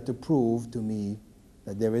is there to prove to me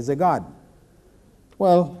that there is a God?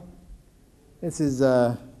 Well, this is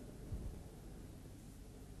the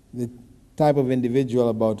type of individual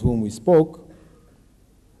about whom we spoke,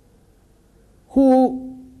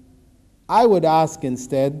 who I would ask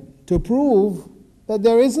instead to prove that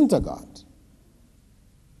there isn't a God.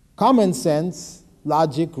 Common sense,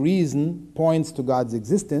 logic, reason points to God's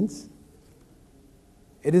existence.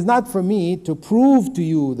 It is not for me to prove to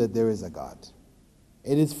you that there is a God.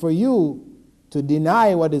 It is for you to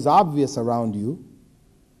deny what is obvious around you,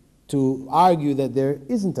 to argue that there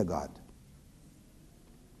isn't a God.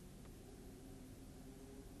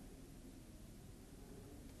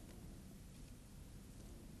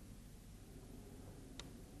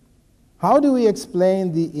 How do we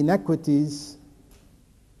explain the inequities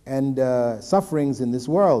and sufferings in this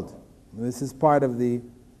world? This is part of the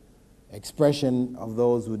expression of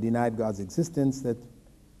those who denied God's existence, that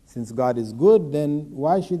Since God is good, then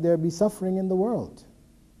why should there be suffering in the world?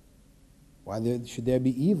 Should there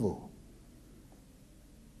be evil?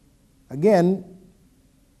 Again,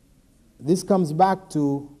 this comes back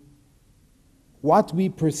to what we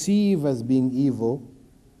perceive as being evil,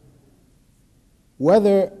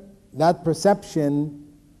 whether that perception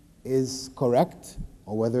is correct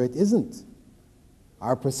or whether it isn't.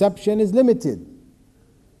 Our perception is limited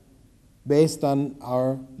based on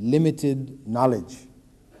our limited knowledge.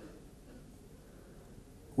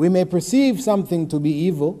 We may perceive something to be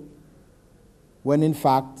evil when in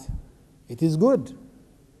fact it is good.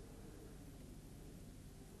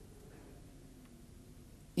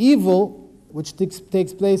 Evil, which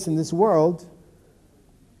takes place in this world,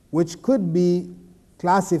 which could be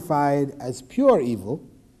classified as pure evil,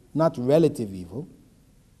 not relative evil,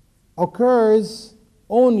 occurs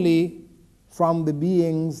only from the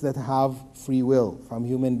beings that have free will, from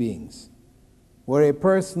human beings. Where a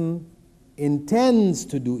person intends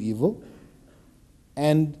to do evil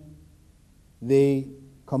and they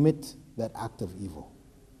commit that act of evil.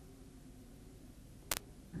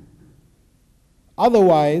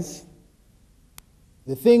 Otherwise,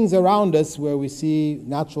 the things around us where we see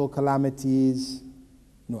natural calamities,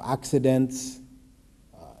 accidents,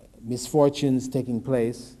 misfortunes taking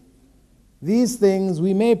place, these things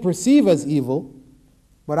we may perceive as evil,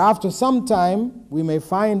 but after some time we may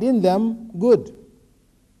find in them good.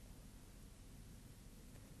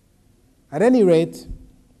 At any rate,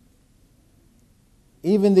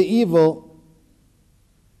 even the evil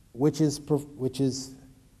which is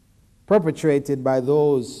perpetrated by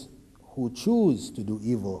those who choose to do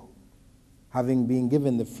evil, having been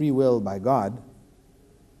given the free will by God,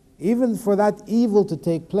 even for that evil to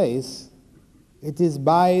take place, it is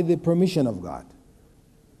by the permission of God.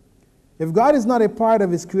 If God is not a part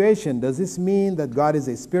of His creation, does this mean that God is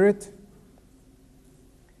a spirit?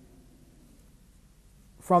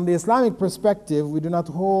 From the Islamic perspective, we do not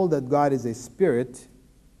hold that God is a spirit,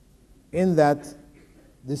 in that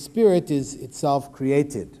the spirit is itself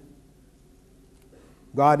created.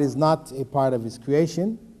 God is not a part of His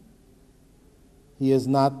creation. He is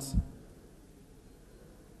not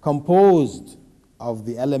composed of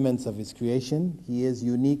the elements of His creation. He is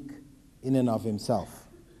unique in and of Himself.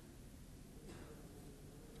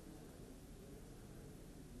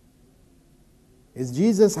 Is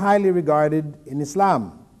Jesus highly regarded in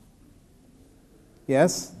Islam?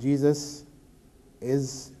 Yes, Jesus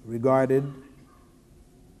is regarded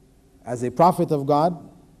as a prophet of God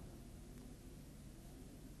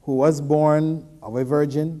who was born of a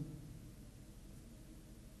virgin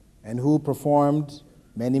and who performed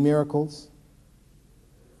many miracles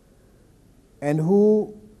and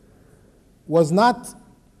who was not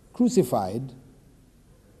crucified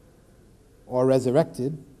or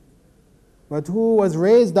resurrected, but who was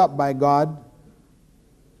raised up by God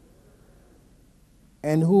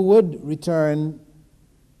and who would return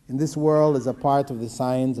in this world as a part of the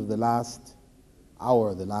signs of the last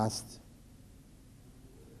hour, the last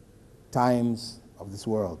times of this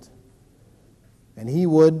world. And He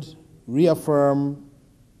would reaffirm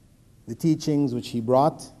the teachings which He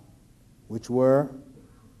brought, which were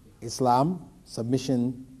Islam,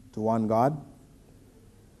 submission to one God.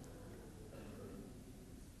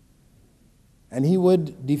 And He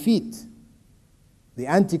would defeat the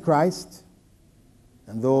Antichrist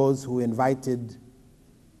and those who invited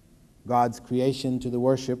God's creation to the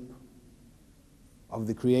worship of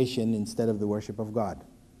the creation instead of the worship of God.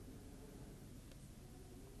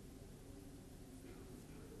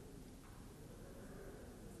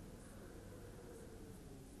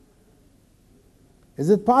 Is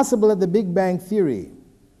it possible that the Big Bang Theory,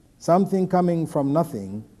 something coming from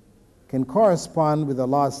nothing, can correspond with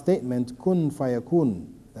Allah's statement, kun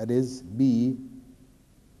fayakun, that is, be,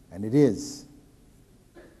 and it is?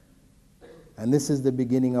 And this is the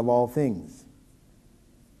beginning of all things.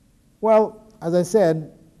 Well, as I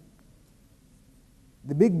said,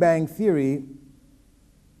 the Big Bang Theory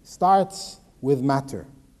starts with matter.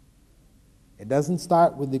 It doesn't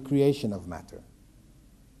start with the creation of matter.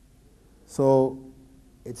 So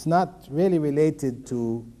it's not really related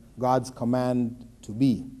to God's command to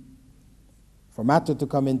be. For matter to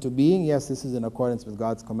come into being, yes, this is in accordance with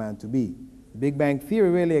God's command to be. The Big Bang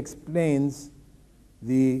Theory really explains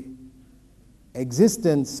the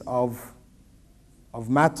existence of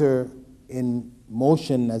matter in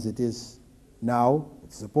motion as it is now.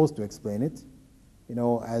 It's supposed to explain it.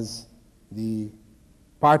 As the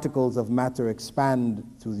particles of matter expand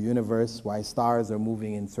through the universe, why stars are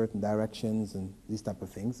moving in certain directions and these type of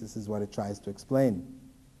things. This is what it tries to explain.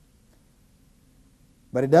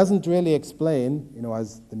 But it doesn't really explain,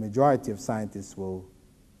 as the majority of scientists will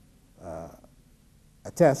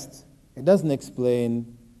attest, it doesn't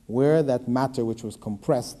explain where that matter which was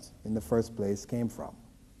compressed in the first place came from.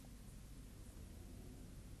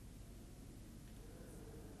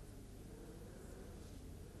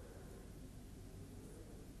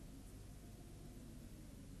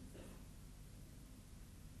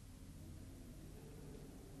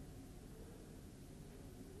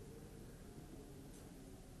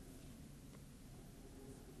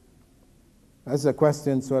 That's a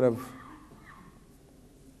question sort of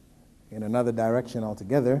in another direction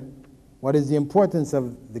altogether. What is the importance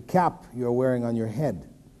of the cap you're wearing on your head?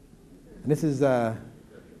 And this is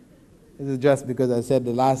just because I said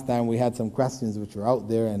the last time we had some questions which were out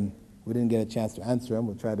there and we didn't get a chance to answer them.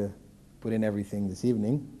 We'll try to put in everything this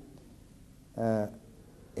evening.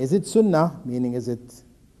 Is it sunnah, meaning is it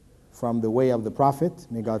from the way of the Prophet?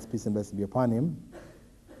 May God's peace and blessing be upon him.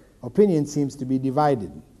 Opinion seems to be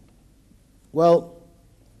divided. Well,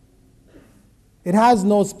 it has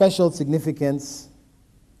no special significance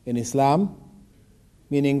in Islam,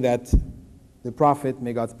 meaning that the Prophet,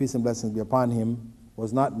 may God's peace and blessings be upon him,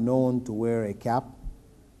 was not known to wear a cap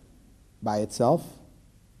by itself,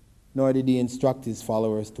 nor did he instruct his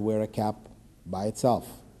followers to wear a cap by itself.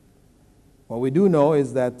 What we do know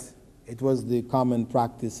is that it was the common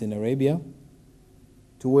practice in Arabia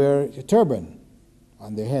to wear a turban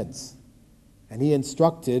on their heads, and he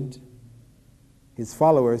instructed his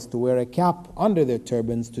followers to wear a cap under their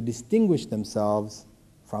turbans to distinguish themselves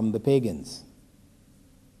from the pagans.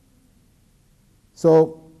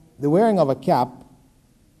 So the wearing of a cap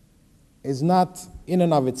is not in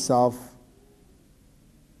and of itself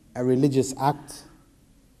a religious act,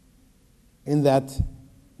 in that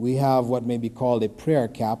we have what may be called a prayer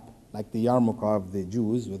cap, like the yarmulke of the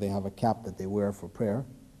Jews, where they have a cap that they wear for prayer.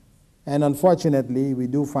 And unfortunately, we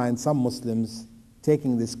do find some Muslims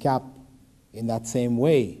taking this cap in that same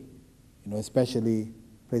way, especially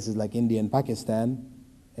places like India and Pakistan.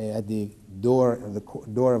 At the door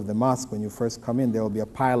of the mosque, when you first come in, there will be a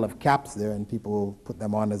pile of caps there, and people will put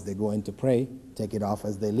them on as they go in to pray, take it off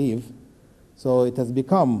as they leave. So it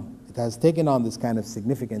has taken on this kind of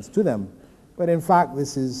significance to them. But in fact,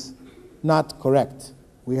 this is not correct.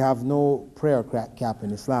 We have no prayer cap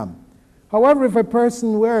in Islam. However, if a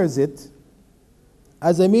person wears it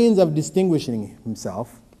as a means of distinguishing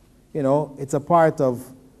himself, it's a part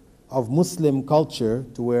of Muslim culture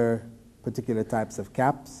to wear particular types of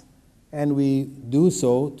caps, and we do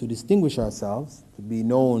so to distinguish ourselves, to be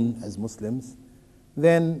known as Muslims,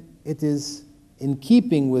 then it is in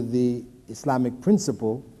keeping with the Islamic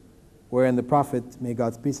principle wherein the Prophet, may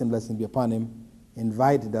God's peace and blessing be upon him,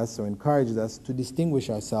 invited us or encouraged us to distinguish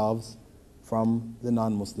ourselves from the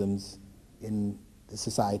non-Muslims in the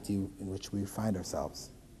society in which we find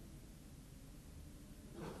ourselves.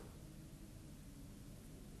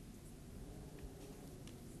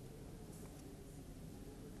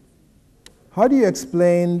 How do you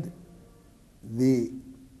explain the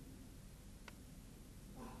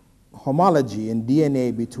homology in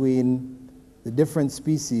DNA between the different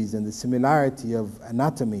species and the similarity of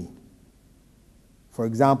anatomy, for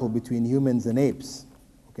example, between humans and apes?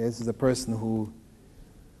 Okay, this is a person who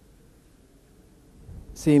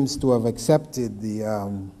seems to have accepted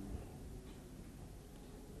the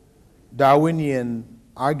Darwinian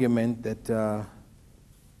argument that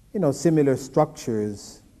similar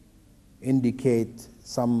structures indicate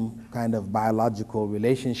some kind of biological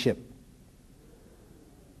relationship.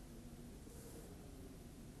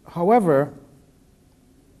 However,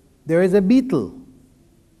 there is a beetle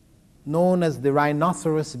known as the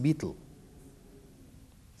rhinoceros beetle.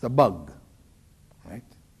 It's a bug, right?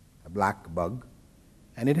 A black bug.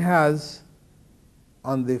 And it has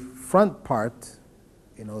on the front part,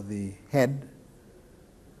 the head,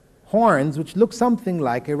 horns which look something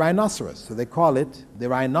like a rhinoceros. So they call it the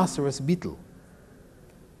rhinoceros beetle.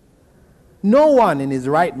 No one in his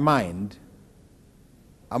right mind,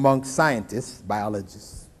 among scientists,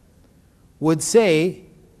 biologists, would say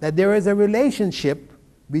that there is a relationship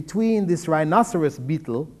between this rhinoceros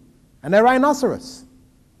beetle and a rhinoceros,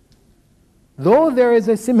 though there is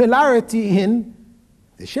a similarity in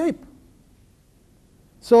the shape.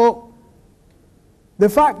 So the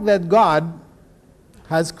fact that God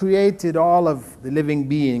has created all of the living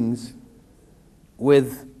beings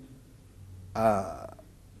with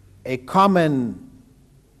a common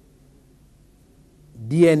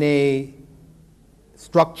DNA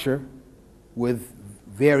structure with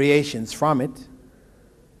variations from it,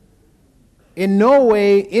 in no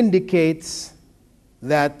way indicates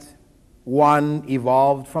that one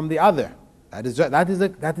evolved from the other. That is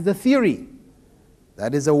a theory.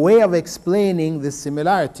 That is a way of explaining this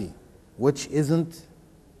similarity, which isn't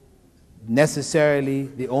necessarily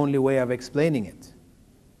the only way of explaining it.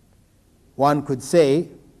 One could say,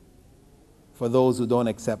 for those who don't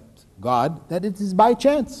accept God, that it is by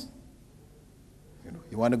chance.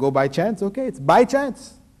 You want to go by chance? Okay, it's by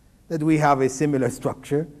chance that we have a similar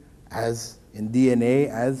structure as in DNA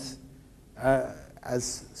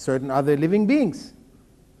as certain other living beings.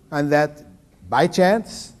 And that by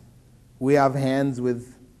chance we have hands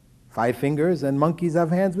with 5 fingers and monkeys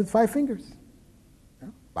have hands with 5 fingers.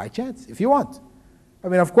 By chance, if you want. I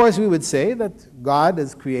mean, of course we would say that God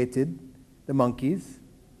has created the monkeys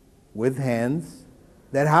with hands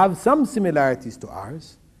that have some similarities to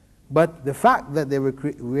ours, but the fact that they were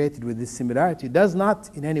created with this similarity does not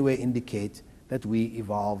in any way indicate that we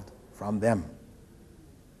evolved from them.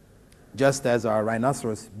 Just as our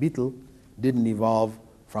rhinoceros beetle didn't evolve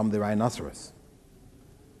from the rhinoceros.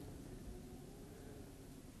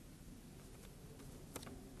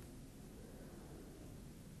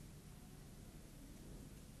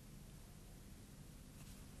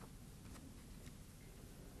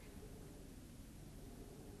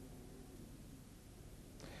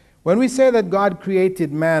 When we say that God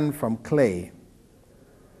created man from clay,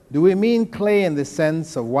 do we mean clay in the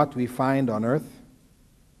sense of what we find on earth?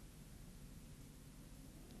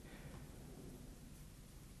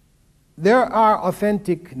 There are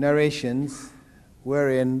authentic narrations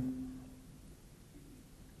wherein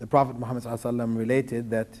the Prophet Muhammad ﷺ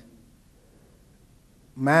related that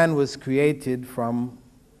man was created from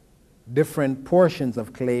different portions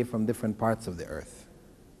of clay from different parts of the earth.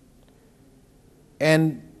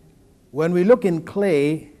 And when we look in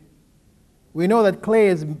clay, we know that clay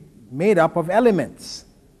is made up of elements.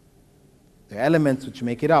 There are elements which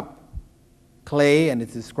make it up. Clay, and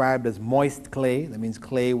it's described as moist clay, that means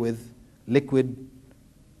clay with liquid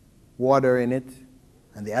water in it,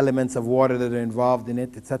 and the elements of water that are involved in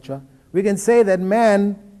it, etc. We can say that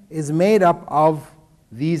man is made up of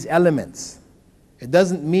these elements. It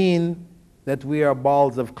doesn't mean that we are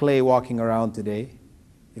balls of clay walking around today.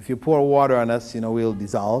 If you pour water on us, we'll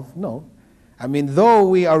dissolve. No. I mean, though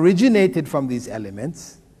we originated from these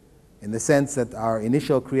elements, in the sense that our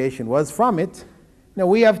initial creation was from it,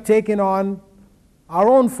 we have taken on our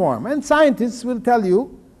own form. And scientists will tell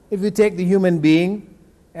you, if you take the human being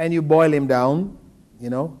and you boil him down,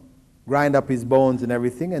 grind up his bones and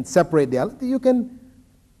everything and separate the elements, you can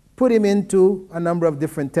put him into a number of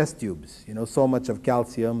different test tubes. So much of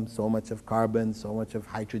calcium, so much of carbon, so much of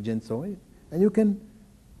hydrogen, and you can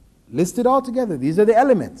list it all together. These are the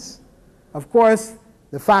elements. Of course,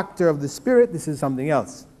 the factor of the spirit, this is something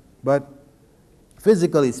else. But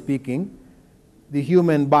physically speaking, the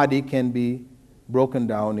human body can be broken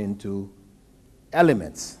down into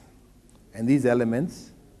elements. And these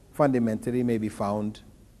elements fundamentally may be found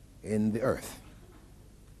in the earth.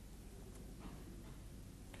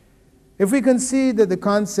 If we concede that the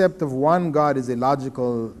concept of one God is a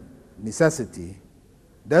logical necessity,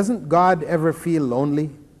 doesn't God ever feel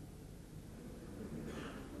lonely?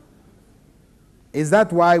 Is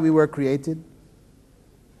that why we were created?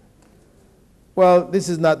 Well, this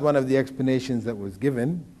is not one of the explanations that was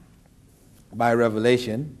given by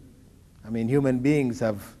revelation. I mean, human beings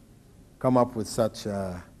have come up with such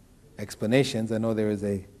explanations. I know there is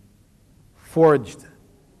a forged,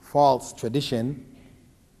 false tradition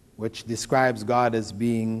which describes God as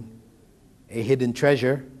being a hidden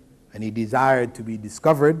treasure, and he desired to be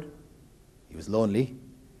discovered. He was lonely,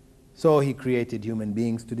 so he created human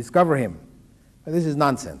beings to discover him. But this is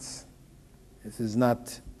nonsense. This is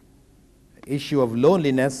not an issue of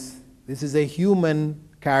loneliness. This is a human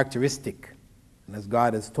characteristic. And as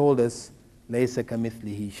God has told us, لَيْسَ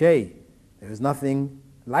كَمِثْلِهِ شَيْءٍ. There is nothing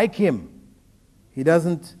like him. He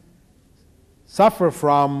doesn't suffer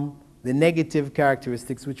from the negative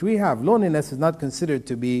characteristics which we have. Loneliness is not considered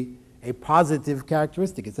to be a positive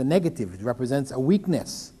characteristic. It's a negative. It represents a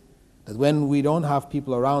weakness. That when we don't have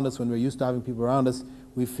people around us, when we're used to having people around us,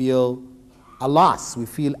 we feel a loss. We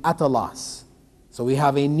feel at a loss. So we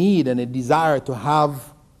have a need and a desire to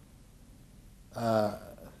have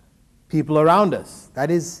people around us.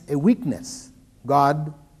 That is a weakness.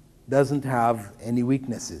 God doesn't have any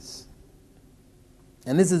weaknesses.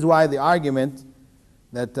 And this is why the argument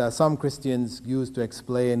that some Christians use to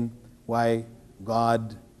explain why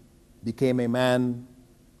God became a man,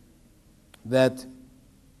 that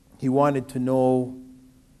he wanted to know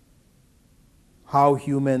how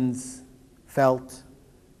humans felt,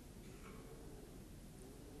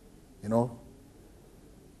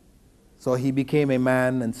 So he became a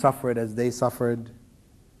man and suffered as they suffered,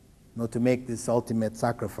 to make this ultimate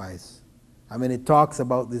sacrifice. I mean, it talks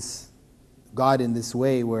about this God in this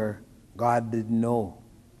way where God didn't know.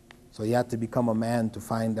 So he had to become a man to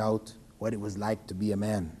find out what it was like to be a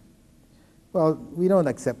man. Well, we don't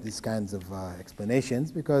accept these kinds of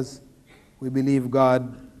explanations because we believe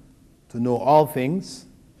God to know all things.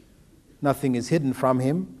 Nothing is hidden from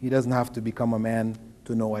him. He doesn't have to become a man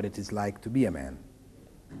to know what it is like to be a man.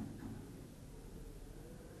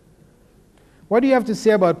 What do you have to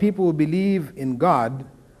say about people who believe in God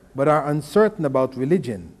but are uncertain about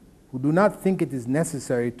religion, who do not think it is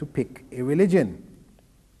necessary to pick a religion?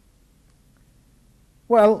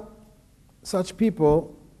 Well, such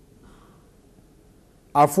people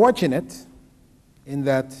are fortunate in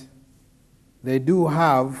that they do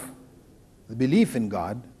have the belief in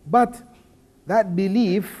God, but that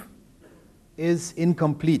belief is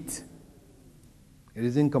incomplete. It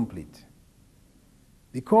is incomplete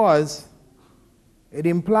because it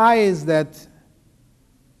implies that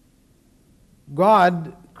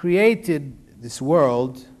God created this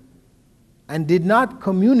world and did not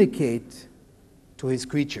communicate to his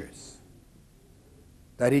creatures.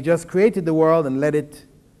 That he just created the world and let it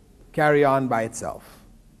carry on by itself.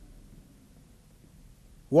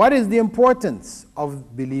 What is the importance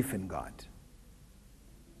of belief in God?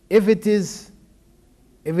 If it is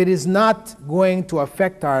not going to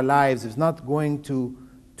affect our lives, if it's not going to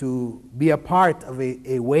be a part of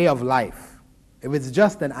a way of life, if it's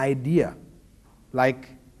just an idea, like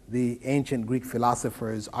the ancient Greek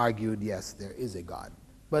philosophers argued, yes, there is a God.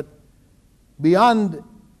 But beyond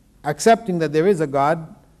accepting that there is a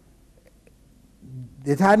God,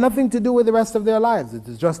 it had nothing to do with the rest of their lives. It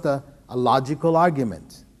is just a logical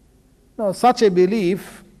argument. No, such a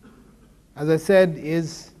belief, as I said,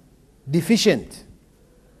 is deficient.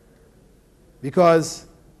 Because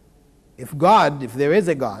if there is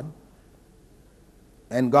a God,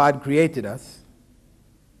 and God created us,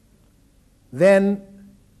 then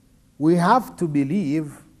we have to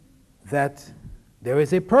believe that there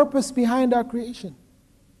is a purpose behind our creation.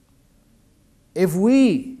 If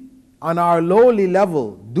we, on our lowly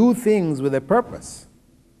level, do things with a purpose,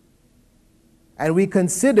 and we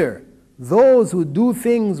consider those who do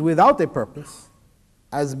things without a purpose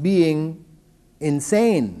as being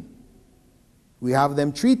insane, we have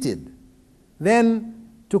them treated, then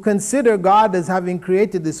to consider God as having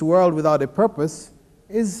created this world without a purpose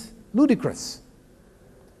is ludicrous.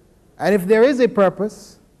 And if there is a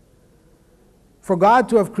purpose, for God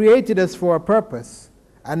to have created us for a purpose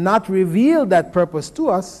and not reveal that purpose to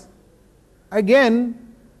us,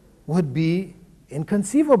 again, would be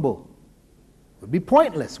inconceivable, would be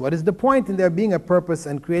pointless. What is the point in there being a purpose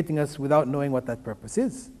and creating us without knowing what that purpose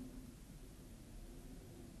is?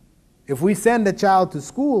 If we send a child to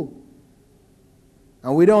school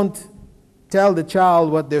and we don't tell the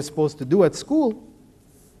child what they're supposed to do at school,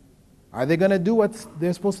 are they going to do what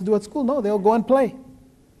they're supposed to do at school? No, they'll go and play.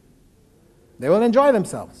 They will enjoy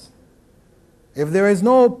themselves. If there is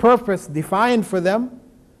no purpose defined for them,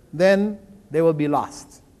 then they will be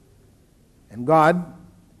lost. And God,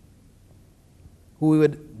 who we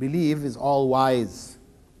would believe is all wise,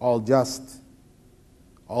 all just,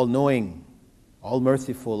 all knowing, all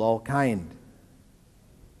merciful, all kind,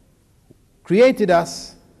 created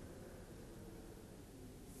us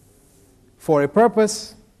for a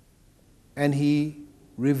purpose, and he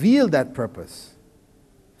revealed that purpose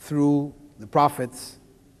through the prophets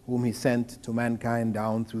whom he sent to mankind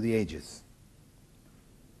down through the ages.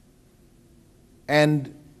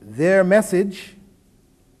 And their message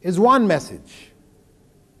is one message,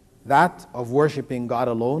 that of worshiping God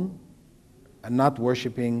alone and not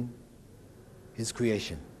worshiping his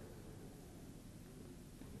creation.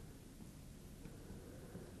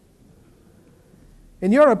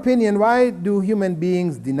 In your opinion, why do human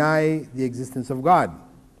beings deny the existence of God?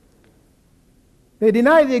 They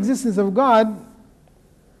deny the existence of God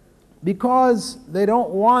because they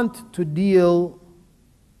don't want to deal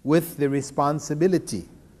with the responsibility.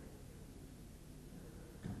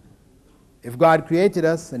 If God created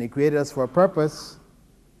us and he created us for a purpose,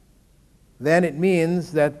 then it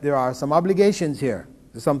means that there are some obligations here.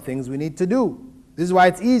 There's some things we need to do. This is why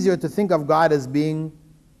it's easier to think of God as being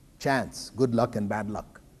chance, good luck and bad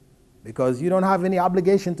luck, because you don't have any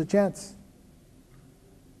obligation to chance.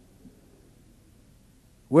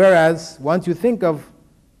 Whereas once you think of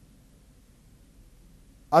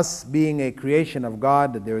us being a creation of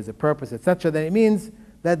God, that there is a purpose, etc., then it means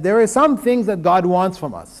that there are some things that God wants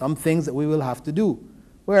from us, some things that we will have to do.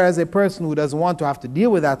 Whereas a person who doesn't want to have to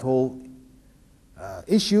deal with that whole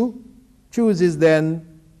issue chooses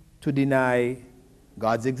then to deny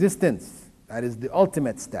God's existence. That is the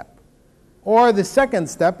ultimate step. Or the second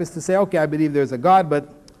step is to say, okay, I believe there's a God,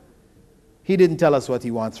 but he didn't tell us what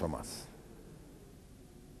he wants from us.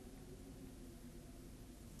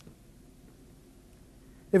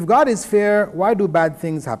 If God is fair, why do bad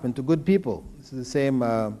things happen to good people? This is the same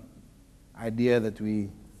idea that we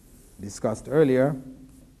discussed earlier,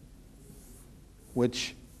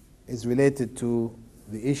 which is related to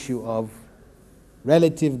the issue of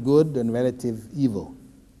relative good and relative evil.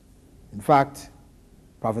 In fact,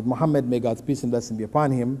 Prophet Muhammad, may God's peace and blessing be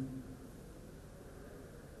upon him,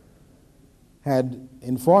 had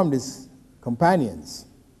informed his companions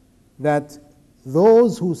that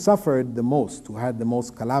those who suffered the most, who had the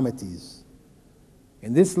most calamities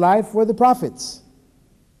in this life, were the prophets,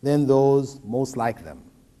 then those most like them.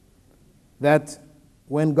 That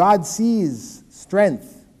when God sees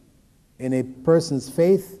strength in a person's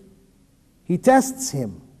faith, He tests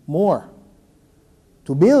him more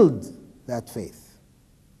to build that faith.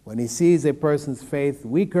 When He sees a person's faith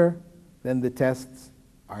weaker, then the tests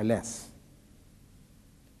are less.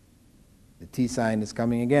 The T sign is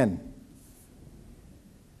coming again.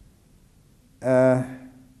 Let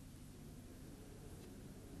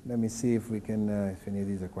me see if we can, if any of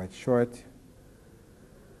these are quite short.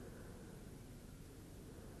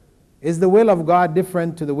 Is the will of God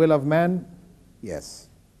different to the will of man? Yes.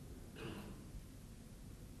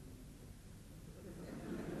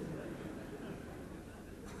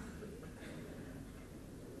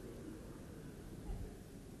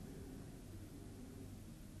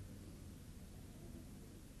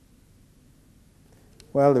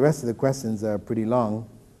 Well, the rest of the questions are pretty long,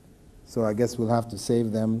 so I guess we'll have to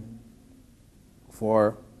save them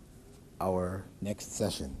for our next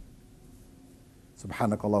session.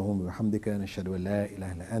 سبحانك اللهم وبحمدك نشهد أن لا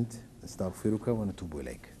إله إلا أنت نستغفرك ونتوب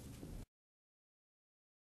إليك.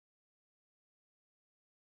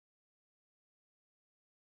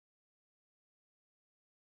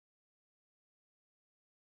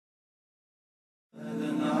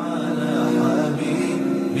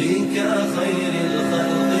 بك خير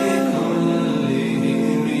الخلق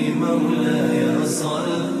كلهم مولاي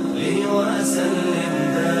صل وسلم